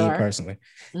 Like, for me personally,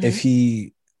 if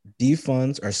he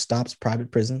defunds or stops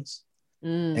private prisons,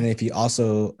 and if he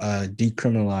also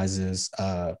decriminalizes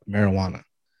marijuana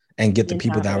and get the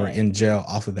people that were in jail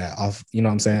off of that, you know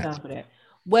what I'm saying?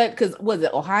 What? Because was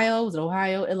it Ohio,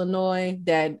 Illinois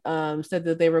that said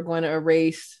that they were going to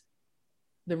erase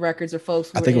the records of folks?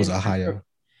 I think it was Ohio.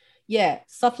 Yeah,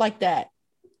 stuff like that.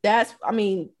 That's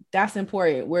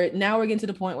important. We're getting to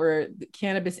the point where the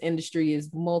cannabis industry is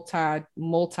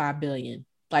multi-billion.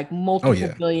 like Oh multiple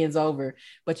yeah. billions over,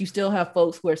 but you still have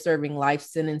folks who are serving life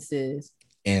sentences.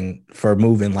 And for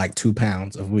moving like 2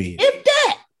 pounds of weed. If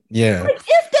that. Yeah. Like,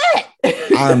 if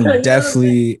that. I'm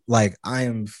definitely like, I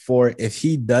am for, if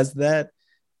he does that,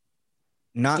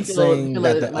 not saying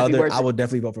that the other, I will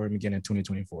definitely vote for him again in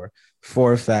 2024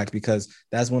 for a fact, because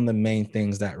that's one of the main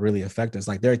things that really affect us.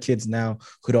 Like there are kids now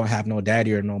who don't have no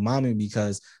daddy or no mommy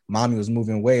because mommy was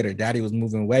moving weight or daddy was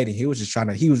moving weight, and he was just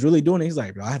he was really doing it. He's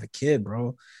like, bro, I have a kid,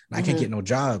 bro, and I can't get no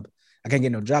job. I can't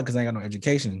get no job because I ain't got no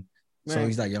education. Right. So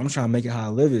he's like, I'm trying to make it how I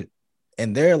live it.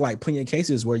 And there are like plenty of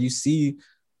cases where you see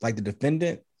like the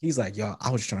defendant, he's like, yo, I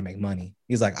was just trying to make money.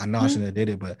 He's like, I know I shouldn't have did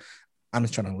it, but I'm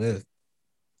just trying to live.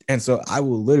 And so I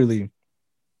will literally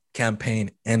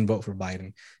campaign and vote for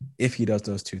Biden if he does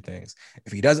those two things.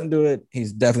 If he doesn't do it,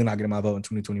 he's definitely not getting my vote in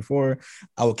 2024.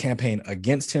 I will campaign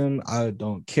against him. I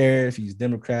don't care if he's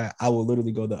Democrat. I will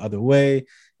literally go the other way.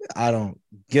 I don't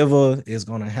give a, it's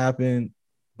going to happen.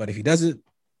 But if he does it,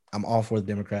 I'm all for the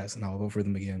Democrats and I'll vote for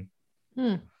them again.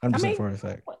 100% for a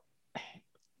fact.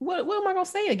 What am I going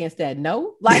to say against that?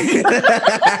 No? Like...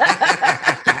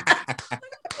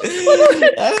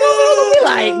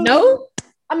 like no,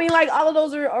 I mean, like all of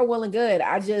those are well and good.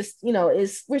 I just,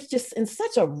 we're just in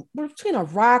we're between a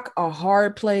rock, a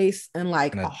hard place, and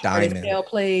like a hard scale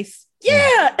place.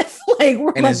 Yeah, it's like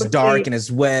and it's dark and it's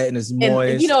wet and it's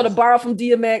moist. And, to borrow from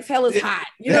DMX, hell is hot.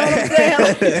 You know what I'm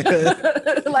saying?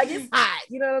 Like it's hot.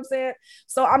 You know what I'm saying?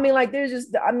 So I mean, like there's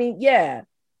just, yeah,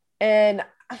 and.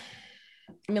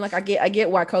 I mean, like I get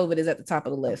why COVID is at the top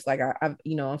of the list. Like I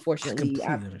unfortunately,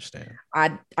 I understand.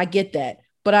 I get that,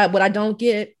 but what I don't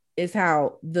get is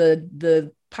how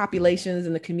the populations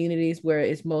and the communities where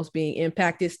it's most being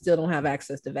impacted still don't have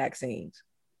access to vaccines.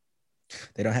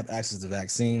 They don't have access to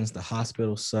vaccines. The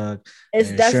hospitals suck.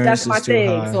 That's my thing.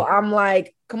 High. So I'm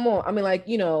like, come on. I mean, like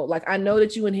like I know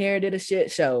that you inherited a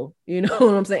shit show. You know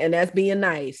what I'm saying? And that's being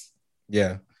nice.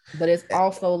 Yeah. But it's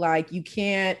also like you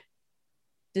can't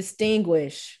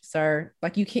distinguish, sir.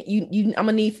 Like you can't. I'm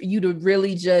gonna need for you to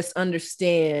really just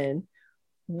understand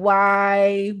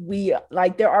why we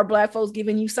like there are Black folks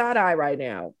giving you side eye right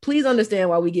now. Please understand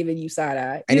why we giving you side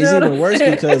eye. And it's even worse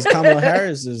because Kamala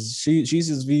Harris she's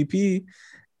his VP,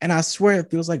 and I swear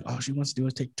it feels like all she wants to do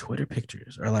is take Twitter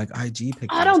pictures or like IG pictures.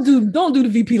 I don't do the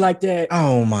VP like that.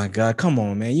 Oh my god, come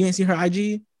on, man! You ain't see her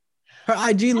IG? Her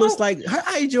IG looks like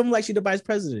she the vice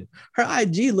president. Her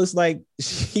IG looks like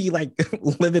she like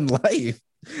living life.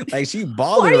 Like she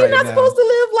balling. Why are you not supposed to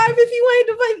live life if you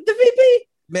ain't the VP?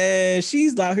 Man,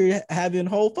 she's out here having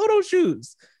whole photo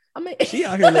shoots. I mean, she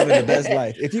out here living the best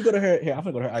life. If you go to her, here, I'm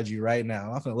gonna go to her IG right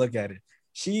now. I'm gonna look at it.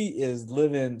 She is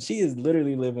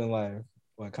literally living life.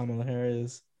 What Kamala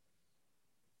Harris?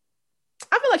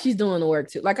 I feel like she's doing the work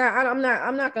too. Like I'm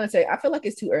not gonna say. I feel like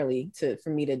it's too early for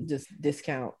me to just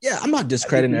discount. Yeah, I'm not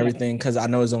discrediting everything because I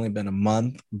know it's only been a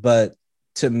month, but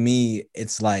to me,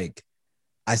 it's like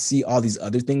I see all these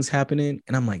other things happening,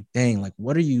 and I'm like, dang, like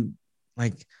what are you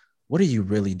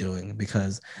really doing?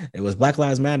 Because it was Black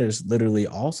Lives Matters literally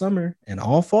all summer and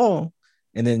all fall,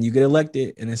 and then you get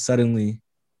elected, and then suddenly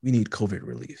we need COVID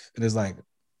relief, and it's like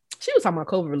she was talking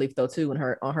about COVID relief though too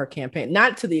on her campaign,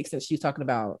 not to the extent she was talking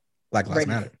about. Black Lives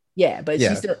Matter. Yeah, but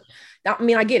she still. I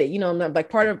mean, I get it. Like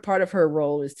part of her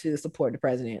role is to support the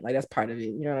president. Like that's part of it.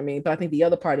 You know what I mean? But I think the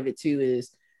other part of it too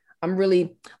is I'm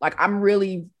really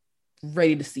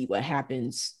ready to see what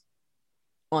happens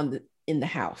in the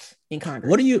House in Congress.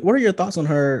 What are your thoughts on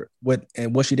her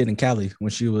and what she did in Cali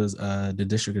when she was the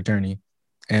district attorney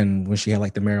and when she had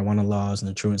like the marijuana laws and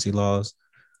the truancy laws?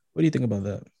 What do you think about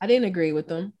that? I didn't agree with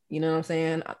them. You know what I'm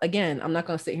saying? Again, I'm not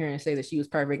going to sit here and say that she was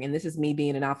perfect. And this is me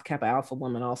being an Alpha Kappa Alpha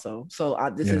woman also. So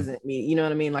this isn't me. You know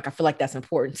what I mean? Like, I feel like that's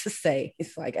important to say.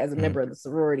 It's like as a member of the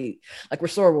sorority, like we're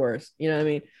sorors. You know what I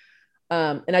mean?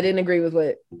 And I didn't agree with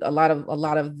what a lot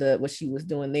of what she was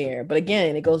doing there. But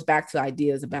again, it goes back to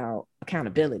ideas about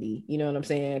accountability. You know what I'm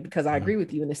saying? Because I agree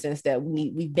with you in the sense that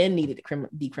we've been needed to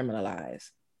decriminalize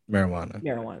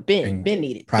marijuana. Been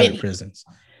needed. Private prisons.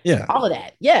 Yeah. All of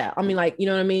that. Yeah. I mean, like, you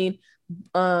know what I mean?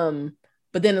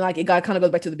 But then like it kind of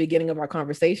goes back to the beginning of our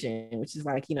conversation, which is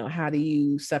like, how do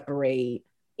you separate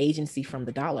agency from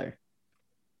the dollar?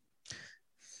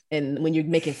 And when you're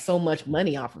making so much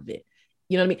money off of it,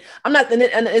 you know what I mean? I'm not, and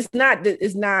it's not,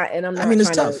 and I'm not. I mean, it's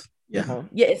tough.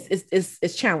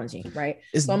 It's challenging, right?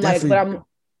 So I'm like, but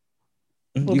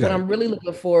what I'm really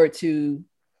looking forward to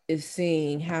is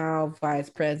seeing how Vice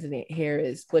President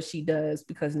Harris, what she does,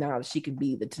 because now she could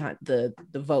be the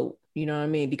vote. You know what I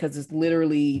mean? Because it's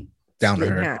literally down to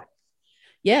her.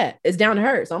 Yeah, it's down to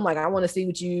her. So I'm like, I want to see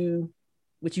what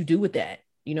you do with that.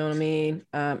 You know what I mean?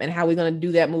 And how we're gonna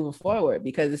do that moving forward,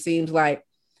 because it seems like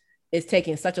it's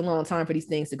taking such a long time for these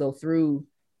things to go through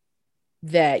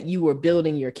that you were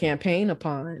building your campaign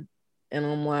upon. And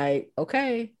I'm like,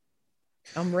 okay,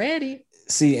 I'm ready.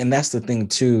 See, and that's the thing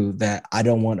too, that I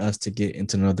don't want us to get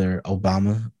into another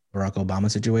Barack Obama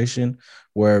situation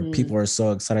where people are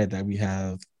so excited that we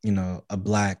have, you know, a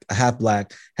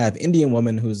half Indian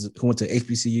woman who went to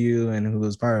HBCU and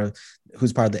who's part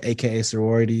of the AKA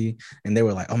sorority, and they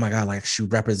were like, oh my God, like she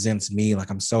represents me, like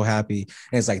I'm so happy.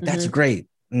 And it's like, that's great.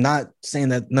 Not saying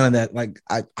that none of that, like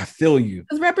I feel you.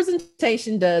 Because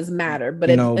representation does matter, but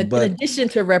in addition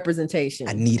to representation,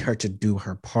 I need her to do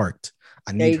her part.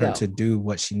 I need her to do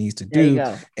what she needs to do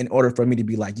in order for me to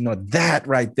be like, you know, that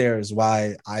right there is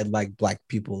why I like Black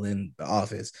people in the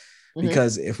office.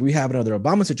 Because if we have another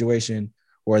Obama situation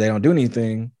where they don't do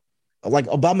anything, like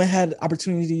Obama had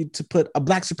opportunity to put a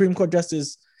Black Supreme Court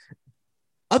justice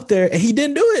up there and he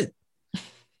didn't do it.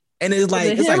 And it's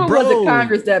like, bro, was it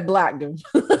Congress that blocked him?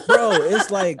 Bro,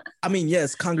 it's like, I mean,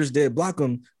 yes, Congress did block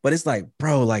him, but it's like,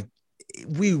 bro, like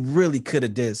we really could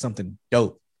have did something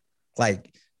dope. Like,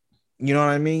 you know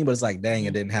what I mean? But it's like, dang,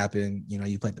 it didn't happen. You know,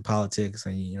 you played the politics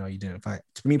and, you know, you didn't fight.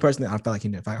 To me personally, I felt like he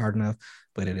didn't fight hard enough,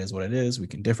 but it is what it is. We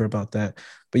can differ about that.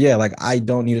 But yeah, like, I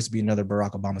don't need us to be another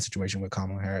Barack Obama situation with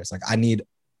Kamala Harris. Like, I need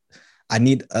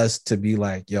us to be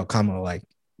like, yo, Kamala, like,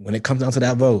 when it comes down to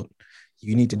that vote,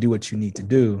 you need to do what you need to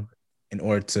do in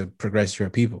order to progress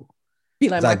your people. Be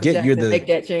like Michael Jackson, make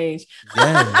that change.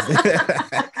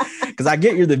 Yes. Because I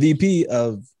get you're the VP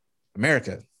of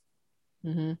America,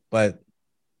 but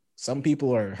some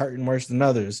people are hurting worse than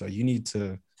others. So you need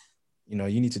to, you know,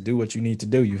 you need to do what you need to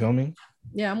do. You feel me?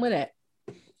 Yeah, I'm with that.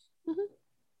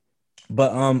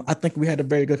 But I think we had a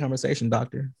very good conversation,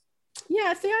 Doctor.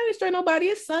 Yeah, see, I didn't stray nobody.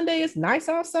 It's Sunday. It's nice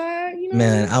outside. You know,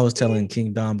 man, I was telling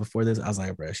King Dom before this, I was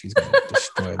like, bro, she's gonna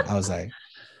destroy it. I was like,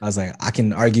 I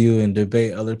can argue and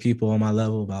debate other people on my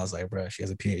level, but I was like, bro, she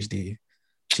has a PhD.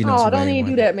 She knows. Oh, don't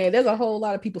even do that, man. There's a whole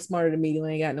lot of people smarter than me who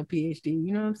ain't got no PhD.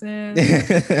 You know what I'm saying?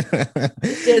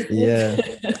 Yeah.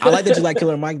 I like that you like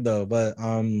Killer Mike though, but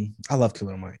I love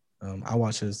Killer Mike. I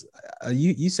watch his.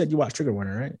 You said you watched Trigger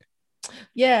Warning, right?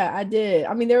 Yeah, I did.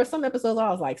 I mean, there were some episodes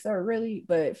I was like, sir, really?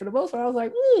 But for the most part, I was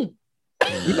like,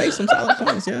 He makes some solid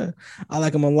points. Yeah, I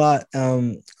like him a lot.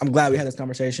 I'm glad we had this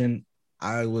conversation.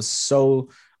 I was so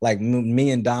like,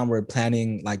 me and Dom were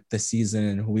planning like the season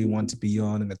and who we want to be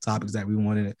on and the topics that we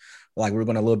wanted. Like, we were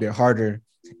going a little bit harder.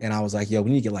 And I was like, yo, we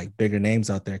need to get like bigger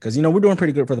names out there. Cause, you know, we're doing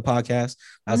pretty good for the podcast.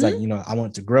 I was like, you know, I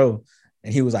want it to grow.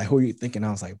 And he was like, who are you thinking?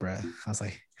 I was like, bruh,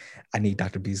 I need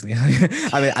Dr. Beasley.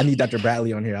 I need Dr.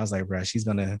 Bradley on here. I was like, bruh,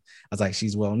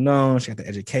 she's well known. She got the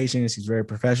education. She's very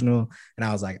professional. And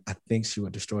I was like, I think she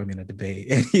would destroy me in a debate.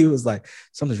 And he was like,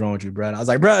 something's wrong with you, bruh. I was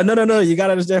like, bruh, no. You got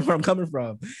to understand where I'm coming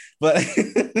from. But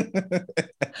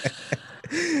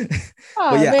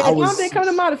yeah, man, Mom didn't come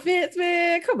to my defense,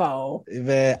 man. Come on.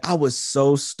 Man, I was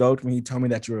so stoked when he told me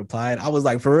that you replied. I was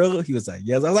like, for real? He was like,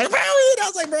 yes. I was like, bro,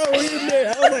 we're in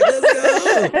there. I was like,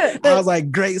 let's go. I was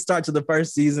like, great start to the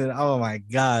first season. Oh my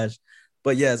gosh.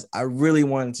 But yes, I really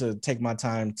wanted to take my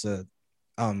time to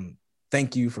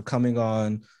thank you for coming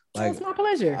on. Like, it's my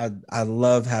pleasure. I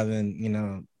love having, you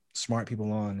know, smart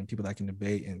people on and people that can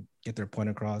debate and get their point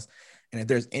across. And if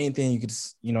there's anything you could,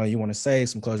 you know, you want to say,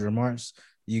 some closing remarks,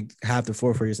 you have the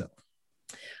floor for yourself.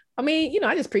 I mean, you know,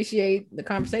 I just appreciate the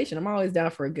conversation. I'm always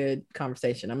down for a good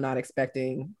conversation. I'm not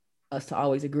expecting us to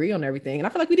always agree on everything. And I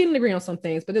feel like we didn't agree on some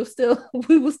things, but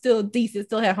we were still decent,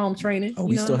 still had home training. Oh,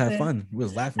 we still had fun. We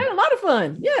was laughing. Had a lot of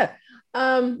fun. Yeah.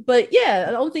 But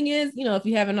yeah, the only thing is, you know, if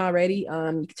you haven't already, you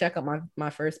can check out my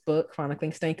first book,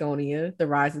 Chronicling Stankonia, The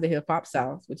Rise of the Hip Hop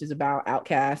South, which is about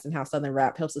Outkast and how Southern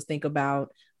rap helps us think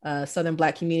about Southern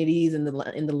Black communities in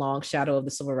the long shadow of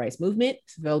the civil rights movement.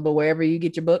 It's available wherever you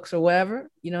get your books or whatever.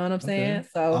 You know what I'm saying?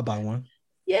 So I'll buy one.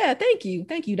 Yeah, thank you,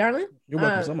 darling. You're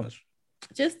welcome so much.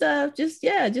 Just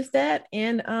that,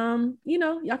 and you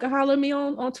know, y'all can holler at me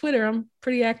on Twitter. I'm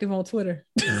pretty active on Twitter.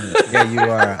 Yeah, you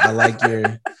are. I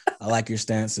like your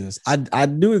stances. I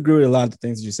do agree with a lot of the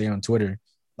things that you say on Twitter.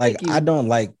 Like, I don't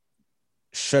like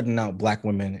shutting out Black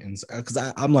women, and because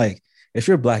I'm like, if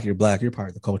you're Black, you're Black. You're part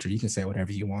of the culture. You can say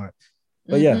whatever you want.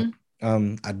 But yeah,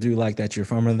 I do like that you're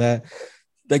from that.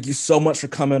 Thank you so much for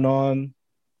coming on.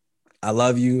 I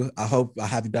love you. I hope I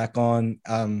have you back on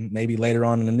maybe later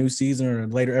on in the new season or a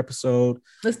later episode.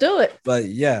 Let's do it. But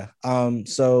yeah,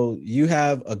 so you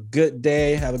have a good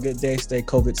day. Have a good day. Stay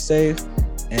COVID safe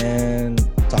and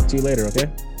talk to you later, okay?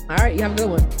 All right. You have a good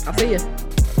one. I'll see you.